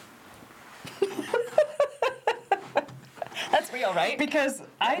 That's real, right? Because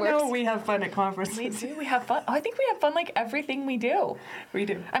I know works. we have fun at conferences. We do. We have fun. Oh, I think we have fun like everything we do. We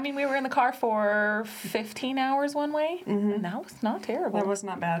do. I mean, we were in the car for 15 hours one way, and that was not terrible. That was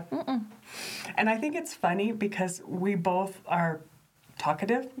not bad. And I think it's funny because we both are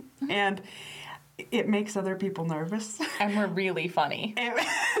talkative, and it makes other people nervous. And we're really funny. In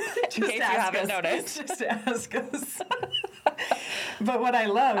case you haven't noticed. Just ask us. But what I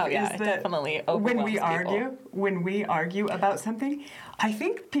love is it that definitely when we overwhelms argue about something, I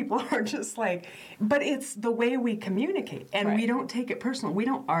think people are just like, but it's the way we communicate, and we don't take it personal. We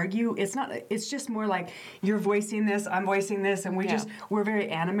don't argue. It's just more like you're voicing this, I'm voicing this, and we're very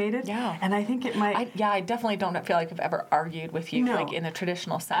animated. Yeah. And I think it might. I definitely don't feel like I've ever argued with you, No. like in a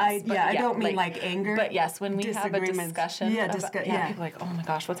traditional sense. I don't mean like anger. But yes, when we have a disagreements. discussion, people are like, oh my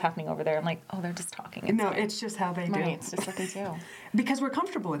gosh, what's happening over there? I'm like, oh, they're just talking. No, it's just how they do. Right, it's just what they do. Because we're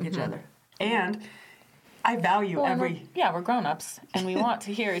comfortable with each other, and I value every we're grown-ups, and we want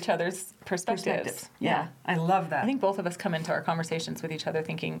to hear each other's perspectives. Yeah, I love that. I think both of us come into our conversations with each other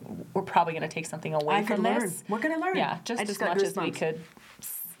thinking we're probably going to take something away from learn. this. We're going to learn. Yeah, just as much as we could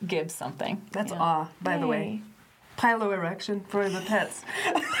give something. That's awe, by the way. Yay. Piloerection for the pets.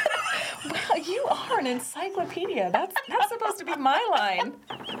 Wow, you are an encyclopedia. That's supposed to be my line.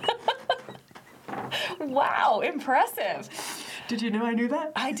 Wow, impressive. Did you know I knew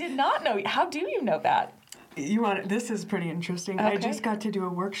that? I did not know. How do you know that? This is pretty interesting. Okay. I just got to do a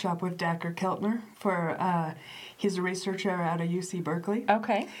workshop with Dacker Keltner he's a researcher out of UC Berkeley.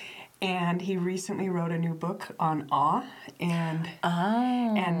 Okay. And he recently wrote a new book on awe and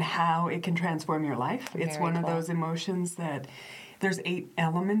how it can transform your life. It's Very one of cool. those emotions that there's 8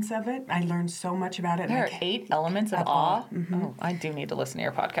 elements of it. I learned so much about it. There are 8 elements of awe. Mm-hmm. Oh, I do need to listen to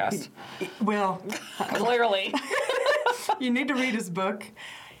your podcast. Well, Clearly. you need to read his book.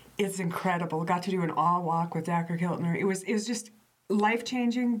 It's incredible. Got to do an awe walk with Dacker Keltner. It was just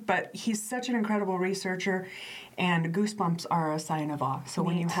life-changing, but he's such an incredible researcher, and goosebumps are a sign of awe. So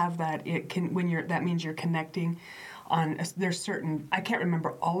when you have that, that means you're connecting on, there's certain, I can't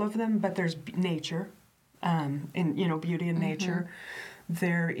remember all of them, but there's nature, and beauty in nature.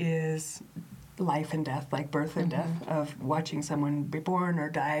 There is life and death, like birth and death, of watching someone be born or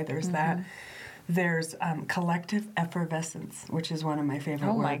die. There's that. There's collective effervescence, which is one of my favorite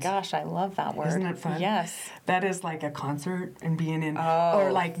words. Oh my gosh, I love that word. Isn't it fun? Yes. That is like a concert and being in,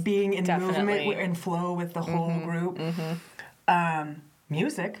 or like being in definitely. movement and flow with the whole group.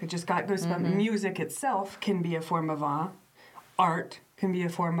 Music, I just got goosebumps. Music itself can be a form of awe. Art can be a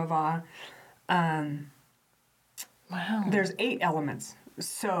form of awe. Wow. There's 8 elements.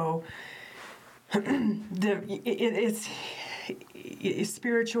 So it's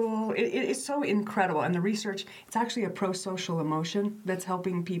spiritual. It's so incredible. And the research, it's actually a pro-social emotion that's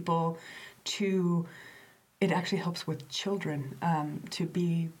helping people to, it actually helps with children to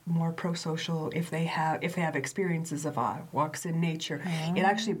be more pro-social if they have experiences of awe, walks in nature. It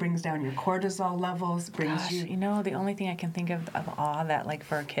actually brings down your cortisol levels, brings you... the only thing I can think of awe that, like,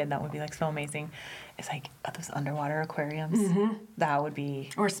 for a kid that would be, like, so amazing is, like, those underwater aquariums. That would be...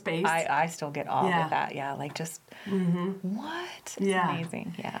 Or space. I still get awe with that, like, just... What? It's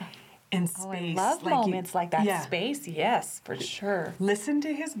amazing, And Oh, space. I love moments like that. Space, yes, for sure. Listen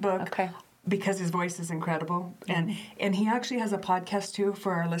to his book. Okay. Because his voice is incredible. And he actually has a podcast, too,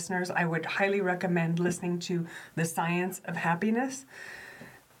 for our listeners. I would highly recommend listening to The Science of Happiness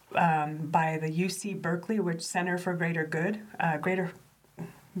by the UC Berkeley, which Center for Greater Good.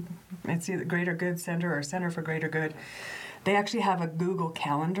 It's either Greater Good Center or Center for Greater Good. They actually have a Google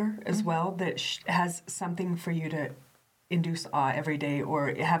Calendar as well that has something for you to induce awe every day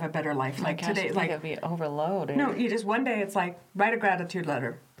or have a better life. Like today, I think it'd be overloaded. No, you just one day it's like write a gratitude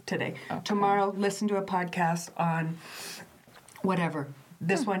letter today. Okay. Tomorrow, listen to a podcast on whatever.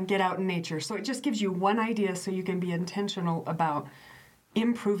 This one, get out in nature. So it just gives you one idea so you can be intentional about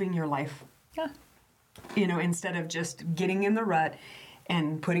improving your life. Yeah. Instead of just getting in the rut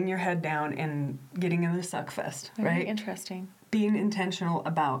and putting your head down and getting in the suck fest, Very right? Interesting. Being intentional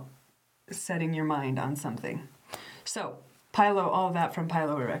about setting your mind on something. So, all of that from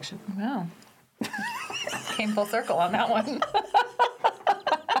Piloerection. Wow. Came full circle on that one.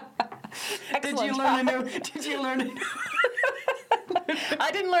 Did you learn a new?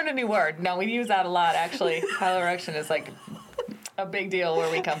 I didn't learn a new word. No, we use that a lot, actually. Piloerection is like a big deal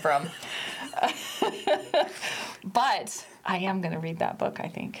where we come from. But I am going to read that book, I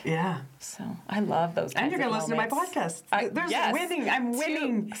think. Yeah. So I love those kinds And you're going to of listen to my moments. podcast. There's Yes. winning. I'm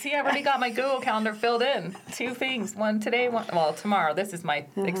winning. See, I've already got my Google Calendar filled in. 2 things. One today, one tomorrow. This is my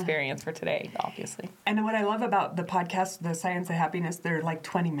experience for today, obviously. And what I love about the podcast, The Science of Happiness, they're like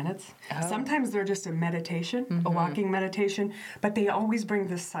 20 minutes. Oh. Sometimes they're just a meditation, a walking meditation, but they always bring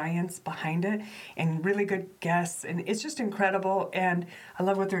the science behind it and really good guests. And it's just incredible. And I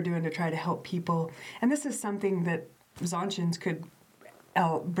love what they're doing to try to help people. And this is something that Zontians could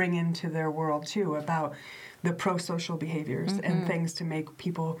bring into their world too, about the pro-social behaviors and things to make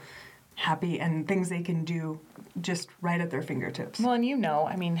people happy and things they can do just right at their fingertips. Well, and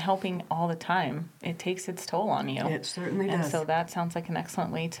I mean, helping all the time, it takes its toll on you. It certainly And does. so that sounds like an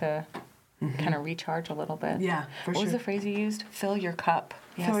excellent way to kind of recharge a little bit. Yeah, for What was sure. the phrase you used? Fill your cup.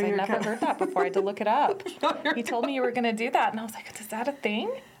 Yes, Fill I your never cup. heard that before. I had to look it up. You told me you were going to do that, and I was like, is that a thing?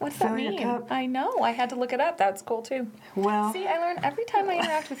 What's Fill that your mean? cup. I know. I had to look it up. That's cool, too. Well, See, I learn every time I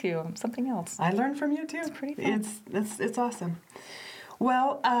interact with you something else. I learned from you too. It's pretty fun. It's awesome.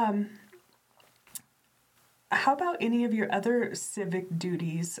 Well, how about any of your other civic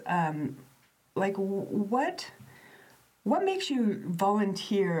duties? Like what makes you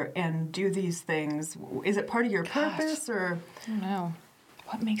volunteer and do these things? Is it part of your purpose or? I don't know.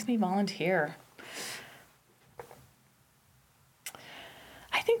 What makes me volunteer?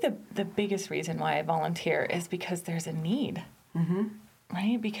 I think the biggest reason why I volunteer is because there's a need,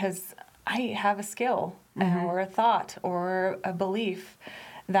 right? Because I have a skill or a thought or a belief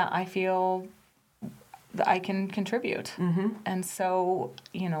that I feel that I can contribute. And so,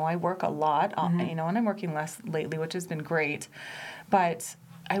 I work a lot, and I'm working less lately, which has been great. But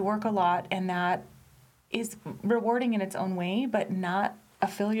I work a lot, and that is rewarding in its own way, but not a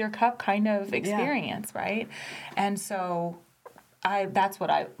fill your cup kind of experience, right? And so that's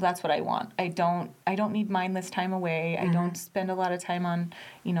what I want. I don't need mindless time away. I don't spend a lot of time on,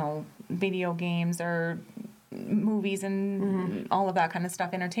 video games or movies and all of that kind of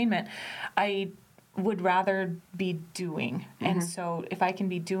stuff, entertainment. I would rather be doing. And so if I can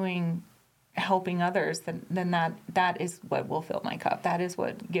be doing, helping others, then that is what will fill my cup. That is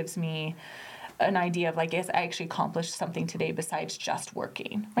what gives me an idea of like, yes, I actually accomplished something today besides just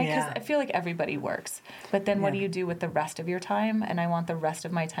working, right? Because I feel like everybody works, but then what do you do with the rest of your time? And I want the rest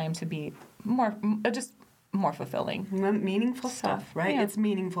of my time to be more fulfilling. Meaningful stuff, right? yeah. It's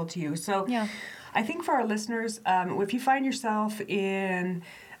meaningful to you. So Yeah. I think for our listeners, if you find yourself in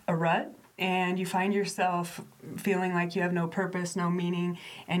a rut and you find yourself feeling like you have no purpose, no meaning,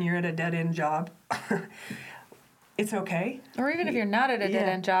 and you're at a dead-end job, it's okay. Or even if you're not at a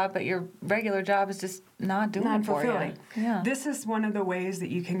dead-end job, but your regular job is just not doing it for fulfilling. you. Yeah. This is one of the ways that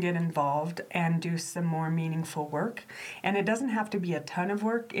you can get involved and do some more meaningful work. And it doesn't have to be a ton of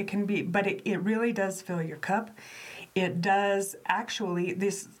work. It can be, but it really does fill your cup. It does actually,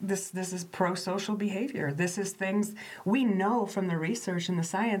 this is pro-social behavior. This is things we know from the research and the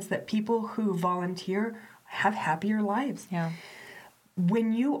science that people who volunteer have happier lives. Yeah.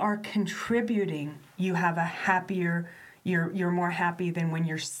 When you are contributing, you have a happier, you're more happy than when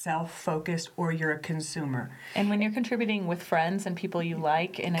you're self-focused or you're a consumer. And when you're contributing with friends and people you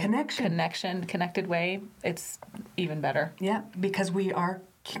like in a Connection. connected way, it's even better. Yeah, because we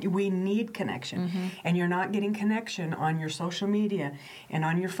need connection. And you're not getting connection on your social media and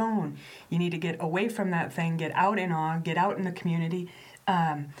on your phone. You need to get away from that thing, get out get out in the community.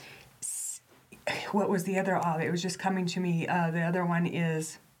 What was the other? It was just coming to me. The other one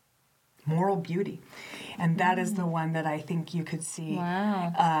is moral beauty. And that is the one that I think you could see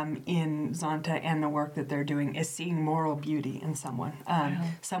in Zonta and the work that they're doing, is seeing moral beauty in someone.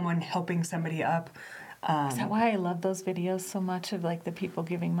 Someone helping somebody up. Is that why I love those videos so much of like the people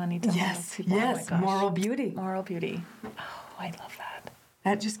giving money to homeless people? Yes, Oh my gosh. moral beauty. Moral beauty. Oh, I love that.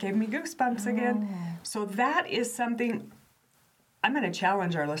 That just gave me goosebumps again. So that is something I'm going to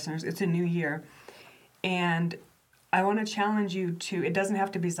challenge our listeners. It's a new year. And I want to challenge you to, it doesn't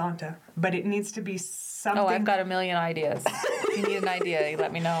have to be Zonta, but it needs to be something. Oh, I've got a million ideas. If you need an idea, you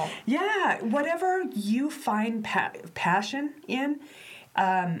let me know. Yeah, whatever you find passion in.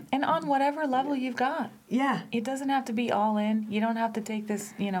 And on whatever level you've got. Yeah. It doesn't have to be all in. You don't have to take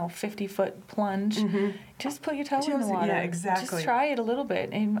this, 50-foot plunge. Just put your toe in the water. Yeah, exactly. Just try it a little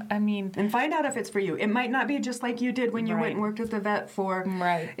bit. And And find out if it's for you. It might not be just like you did when you went and worked at the vet for.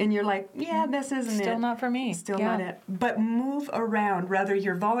 Right. And you're like, yeah, this isn't it. Still not for me. Still not it. But move around. Whether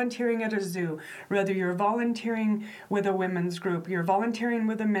you're volunteering at a zoo, whether you're volunteering with a women's group, you're volunteering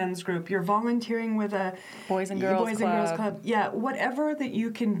with a men's group, you're volunteering with a Boys and Girls Club. Yeah, whatever that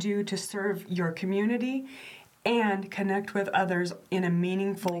you can do to serve your community and connect with others in a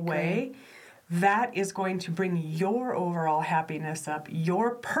meaningful way, that is going to bring your overall happiness up,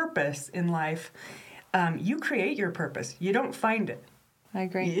 your purpose in life. You create your purpose. You don't find it. I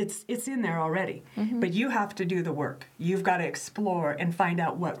agree. It's in there already, but you have to do the work. You've got to explore and find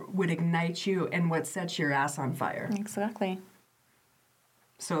out what would ignite you and what sets your ass on fire. Exactly.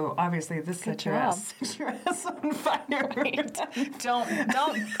 So obviously, this sets your ass on fire. Right. Don't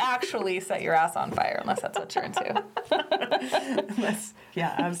actually set your ass on fire unless that's what you're into.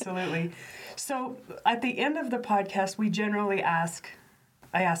 Yeah, absolutely. So at the end of the podcast, we generally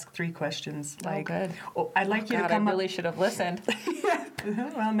I ask 3 questions. Like, good. I'd like you to come I really should have listened.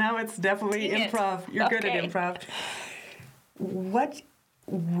 Well, now it's definitely improv. You're good at improv. What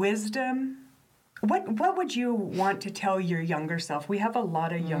wisdom, what would you want to tell your younger self? We have a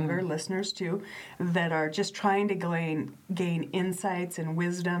lot of younger listeners too that are just trying to gain insights and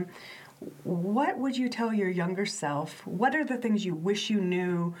wisdom. What would you tell your younger self? What are the things you wish you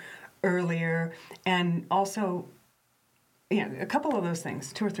knew earlier? And also, a couple of those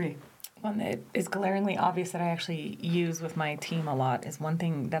things, 2 or 3. One that is glaringly obvious that I actually use with my team a lot is one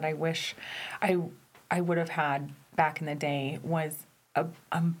thing that I wish I would have had back in the day was a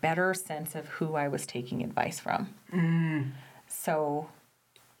better sense of who I was taking advice from. So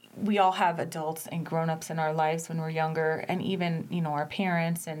we all have adults and grown-ups in our lives when we're younger, and even, our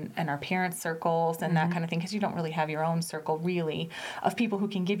parents and our parents' circles and that kind of thing, because you don't really have your own circle, really, of people who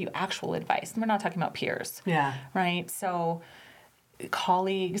can give you actual advice. We're not talking about peers. Yeah. Right? So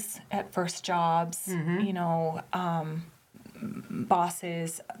colleagues at first jobs,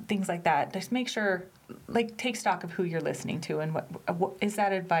 bosses, things like that. Just make sure, take stock of who you're listening to and what is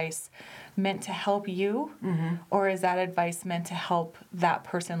that advice meant to help you, or is that advice meant to help that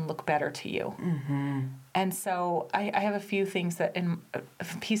person look better to you? And so I have a few things that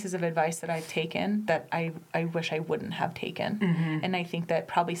pieces of advice that I've taken that I wish I wouldn't have taken, and I think that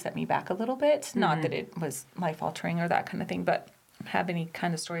probably set me back a little bit. Not that it was life altering or that kind of thing, but have any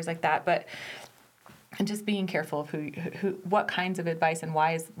kind of stories like that, but. And just being careful of who, what kinds of advice, and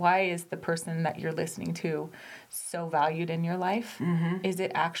why is the person that you're listening to so valued in your life? Is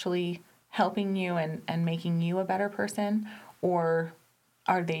it actually helping you and making you a better person, or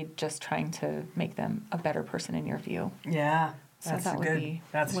are they just trying to make them a better person in your view? Yeah, that's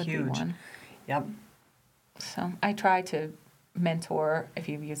that's huge. One. Yep. So I try to mentor, if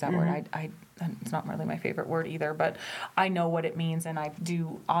you use that word. It's not really my favorite word either, but I know what it means, and I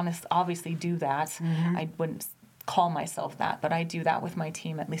do obviously do that. I wouldn't call myself that, but I do that with my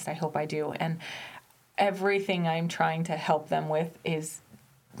team. At least I hope I do. And everything I'm trying to help them with is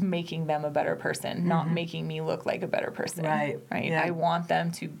making them a better person, not making me look like a better person. Right. Yeah. I want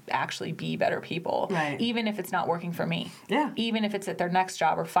them to actually be better people. Right. Even if it's not working for me. Yeah. Even if it's at their next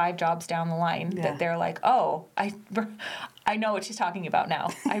job or 5 jobs down the line, that they're like, oh, I know what she's talking about now.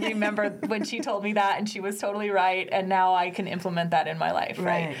 I remember when she told me that, and she was totally right, and now I can implement that in my life,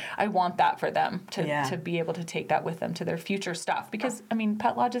 right? I want that for them, to be able to take that with them to their future stuff. Because,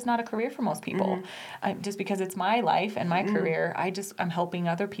 Pet Lodge is not a career for most people. Just because it's my life and my career, I'm helping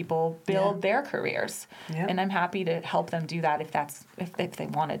other people build their careers. Yep. And I'm happy to help them do that if they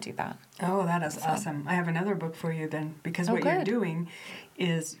want to do that. Oh, that is awesome. I have another book for you then, because what you're doing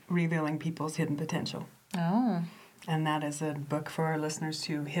is revealing people's hidden potential. Oh. And that is a book for our listeners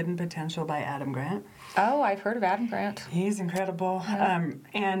too, Hidden Potential by Adam Grant. Oh, I've heard of Adam Grant. He's incredible. Yeah.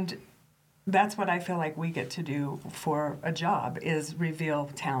 And that's what I feel like we get to do for a job, is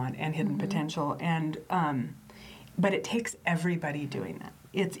reveal talent and hidden potential. And but it takes everybody doing that.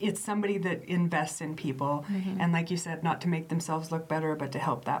 It's somebody that invests in people, and like you said, not to make themselves look better, but to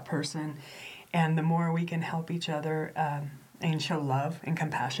help that person. And the more we can help each other and show love and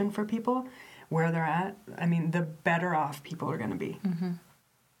compassion for people where they're at, the better off people are going to be.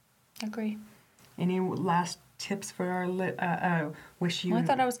 Agree. Any last tips for our wish you? Well, I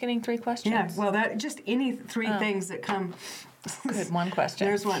thought I was getting 3 questions. Yeah, well, that just any 3 things that come. Good, 1 question.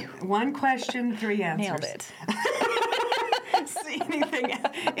 There's one question, 3 answers. Nailed it.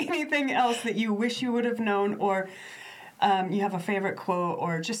 Anything else that you wish you would have known, or you have a favorite quote,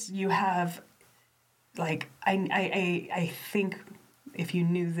 or just you have, I think if you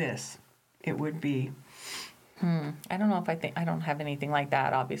knew this, it would be. I don't know if I don't have anything like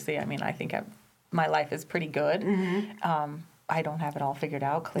that, obviously. I think my life is pretty good. I don't have it all figured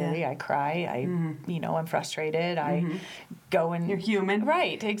out, clearly. I cry. I'm frustrated. I go and... You're human.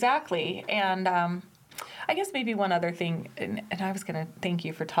 Right, exactly. And I guess maybe one other thing, and I was going to thank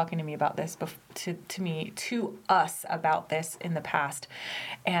you for talking to me about this, to us about this in the past.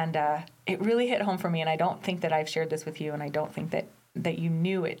 And it really hit home for me, and I don't think that I've shared this with you, and I don't think that that you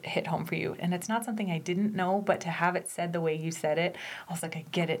knew it hit home for you. And it's not something I didn't know, but to have it said the way you said it, I was like, I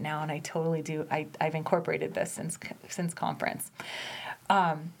get it now, and I totally do. I've incorporated this since conference.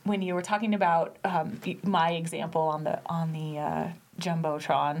 When you were talking about my example on the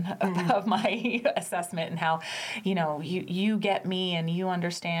Jumbotron of my assessment, and how, you get me and you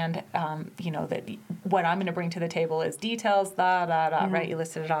understand, that what I'm going to bring to the table is details, right? You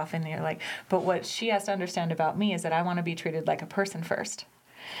listed it off, and you're like, but what she has to understand about me is that I want to be treated like a person first.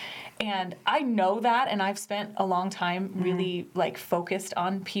 And I know that, and I've spent a long time really focused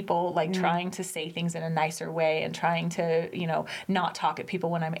on people, trying to say things in a nicer way and trying to, not talk at people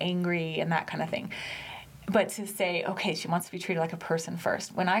when I'm angry and that kind of thing. But to say, okay, she wants to be treated like a person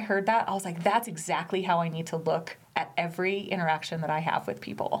first. When I heard that, I was like, that's exactly how I need to look at every interaction that I have with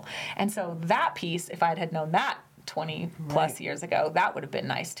people. And so that piece, if I'd had known that 20 plus years ago, that would have been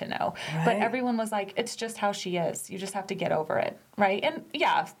nice to know. Right. But everyone was like, it's just how she is. You just have to get over it, right? And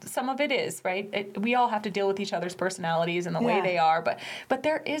yeah, some of it is, right? We all have to deal with each other's personalities and the way they are, but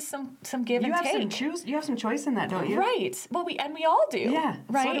there is some give and take. You have some choice in that, don't you? Right. Well, we all do. Yeah.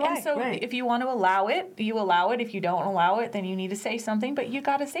 Right. So do I. And so if you want to allow it, you allow it. If you don't allow it, then you need to say something, but you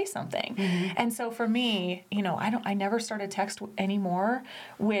got to say something. Mm-hmm. And so for me, I never start a text anymore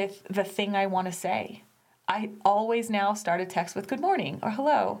with the thing I want to say. I always now start a text with good morning or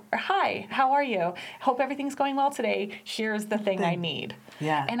hello or hi, how are you? Hope everything's going well today. Here's the thing I need.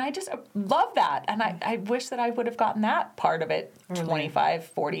 Yeah. And I just love that. And I wish that I would have gotten that part of it 25,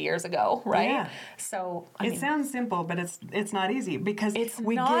 40 years ago, right? Yeah. So it sounds simple, but it's not easy, because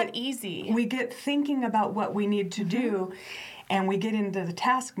we get thinking about what we need to do, and we get into the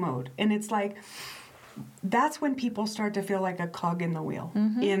task mode. And it's like, that's when people start to feel like a cog in the wheel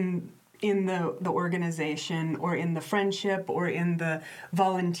in the organization, or in the friendship, or in the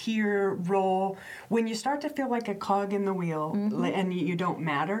volunteer role. When you start to feel like a cog in the wheel, and you don't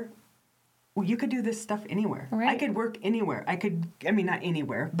matter, well, you could do this stuff anywhere. Right. I could work anywhere. Not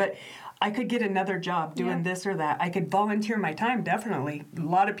anywhere, but I could get another job doing this or that. I could volunteer my time, definitely. A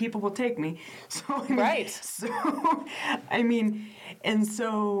lot of people will take me. So and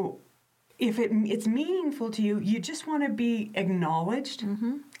so if it's meaningful to you, you just want to be acknowledged.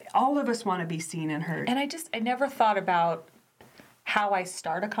 Mm-hmm. All of us want to be seen and heard. And I never thought about how I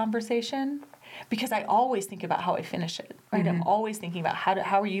start a conversation, because I always think about how I finish it, right? I'm always thinking about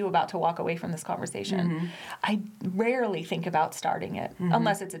how are you about to walk away from this conversation? I rarely think about starting it,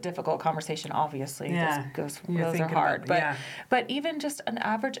 unless it's a difficult conversation, obviously. Those are hard. But even just an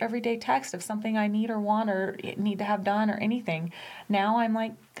average everyday text of something I need or want or need to have done or anything, now I'm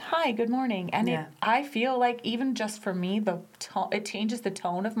like, hi, good morning. And I feel like, even just for me, it changes the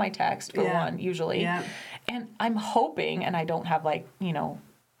tone of my text, for one, usually. Yeah. And I'm hoping, and I don't have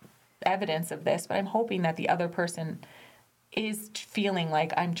evidence of this, but I'm hoping that the other person is feeling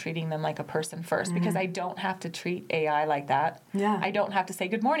like I'm treating them like a person first, because I don't have to treat AI like that. Yeah. I don't have to say,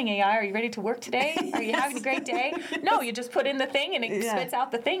 good morning, AI, are you ready to work today? Are you having a great day? No, you just put in the thing and it spits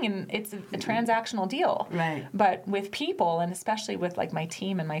out the thing, and it's a transactional deal. Right. But with people, and especially with my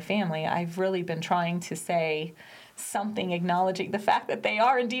team and my family, I've really been trying to say something acknowledging the fact that they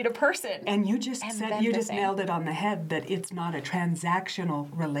are indeed a person. And you just nailed it on the head, that it's not a transactional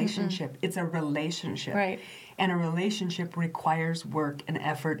relationship. It's a relationship. Right. And a relationship requires work and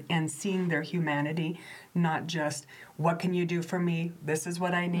effort and seeing their humanity, not just, what can you do for me? This is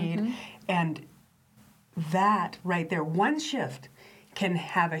what I need. And that right there, one shift can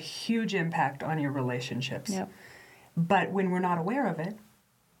have a huge impact on your relationships. Yep. But when we're not aware of it,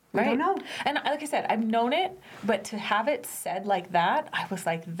 I don't know. And like I said, I've known it, but to have it said like that, I was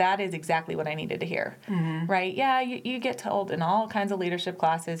like, that is exactly what I needed to hear. Right? Yeah, you get told in all kinds of leadership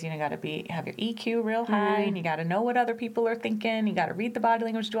classes, you got to have your EQ real high, and you got to know what other people are thinking, you got to read the body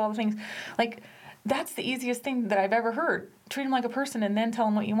language, do all the things. That's the easiest thing that I've ever heard. Treat them like a person and then tell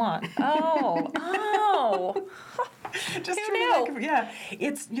them what you want. Oh. Just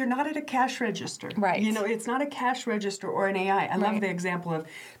you're not at a cash register. Right. It's not a cash register or an AI. I love the example of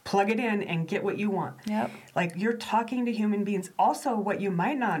plug it in and get what you want. Yep. You're talking to human beings. Also, what you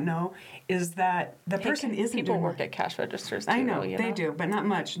might not know is that the person isn't people work at cash registers too. I know, they do, but not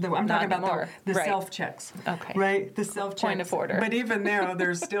much. I'm talking about the self-checks. Okay. Right? The self-checks. Point of order. But even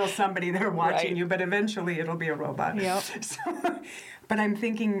there's still somebody there watching you, but eventually it'll be a robot. Yep. But I'm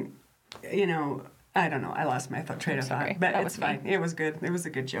thinking, I don't know. I lost my train of thought, but it's fine. It was good. It was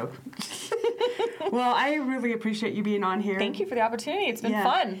a good joke. Well, I really appreciate you being on here. Thank you for the opportunity. It's been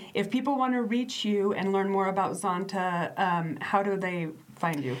fun. If people want to reach you and learn more about Zonta, how do they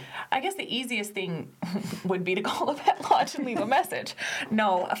find you? I guess the easiest thing would be to call the Pet Lodge and leave a message.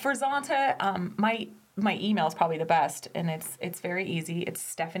 No, for Zonta, my email is probably the best, and it's very easy. It's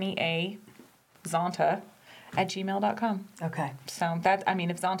Stephanie A. Zonta at gmail.com. Okay. So that, I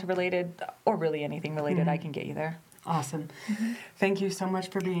mean, if Zonta related or really anything related, I can get you there. Awesome. Thank you so much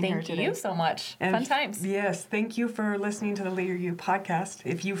for being here today. Thank you so much. And Fun times. Yes, thank you for listening to the Leader U podcast.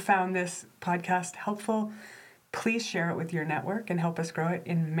 If you found this podcast helpful, please share it with your network and help us grow it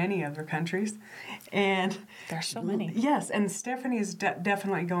in many other countries. And There's so many. Yes, and Stephanie is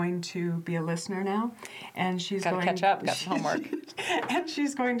definitely going to be a listener now, and she's Gotta going catch up. Got some homework. and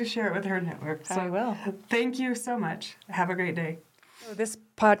she's going to share it with her network. So I will. Thank you so much. Have a great day. This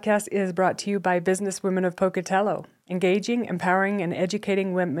podcast is brought to you by Business Women of Pocatello, engaging, empowering, and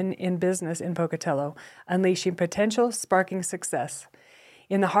educating women in business in Pocatello, unleashing potential, sparking success.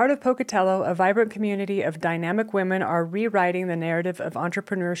 In the heart of Pocatello, a vibrant community of dynamic women are rewriting the narrative of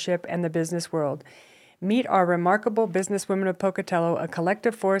entrepreneurship and the business world. Meet our remarkable Businesswomen of Pocatello, a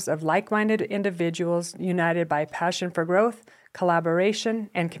collective force of like-minded individuals united by passion for growth, collaboration,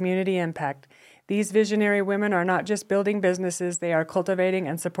 and community impact. These visionary women are not just building businesses, they are cultivating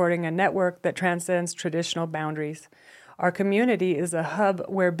and supporting a network that transcends traditional boundaries. Our community is a hub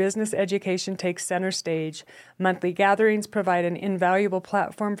where business education takes center stage. Monthly gatherings provide an invaluable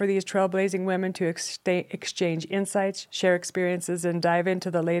platform for these trailblazing women to exchange insights, share experiences, and dive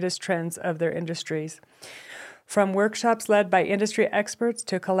into the latest trends of their industries. From workshops led by industry experts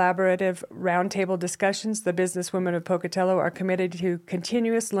to collaborative roundtable discussions, the Businesswomen of Pocatello are committed to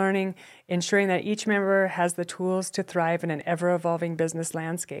continuous learning, ensuring that each member has the tools to thrive in an ever-evolving business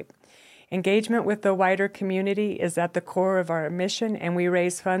landscape. Engagement with the wider community is at the core of our mission, and we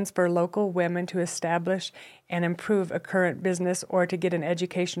raise funds for local women to establish and improve a current business or to get an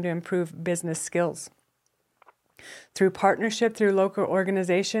education to improve business skills. Through partnership through local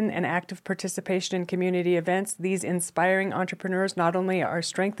organization and active participation in community events, these inspiring entrepreneurs not only are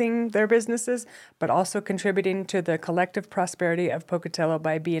strengthening their businesses, but also contributing to the collective prosperity of Pocatello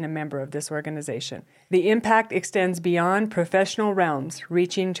by being a member of this organization. The impact extends beyond professional realms,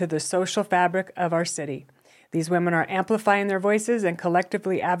 reaching to the social fabric of our city. These women are amplifying their voices and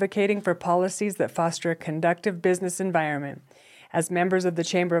collectively advocating for policies that foster a conducive business environment. As members of the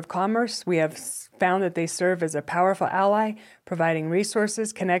Chamber of Commerce, we have found that they serve as a powerful ally, providing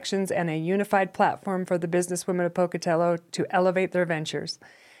resources, connections, and a unified platform for the businesswomen of Pocatello to elevate their ventures.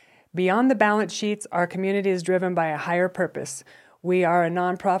 Beyond the balance sheets, our community is driven by a higher purpose. We are a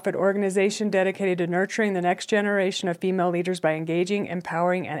nonprofit organization dedicated to nurturing the next generation of female leaders by engaging,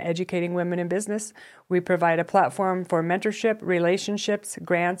 empowering, and educating women in business. We provide a platform for mentorship, relationships,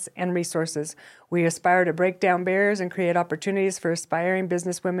 grants, and resources. We aspire to break down barriers and create opportunities for aspiring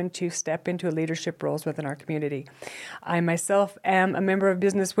businesswomen to step into leadership roles within our community. I myself am a member of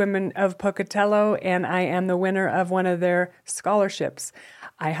Businesswomen of Pocatello, and I am the winner of one of their scholarships.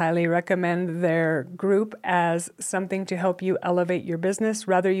 I highly recommend their group as something to help you elevate your business,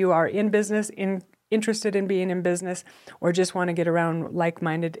 whether you are in business, interested in being in business, or just want to get around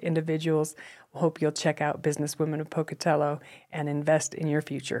like-minded individuals. Hope you'll check out Businesswomen of Pocatello and invest in your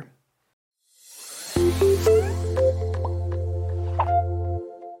future.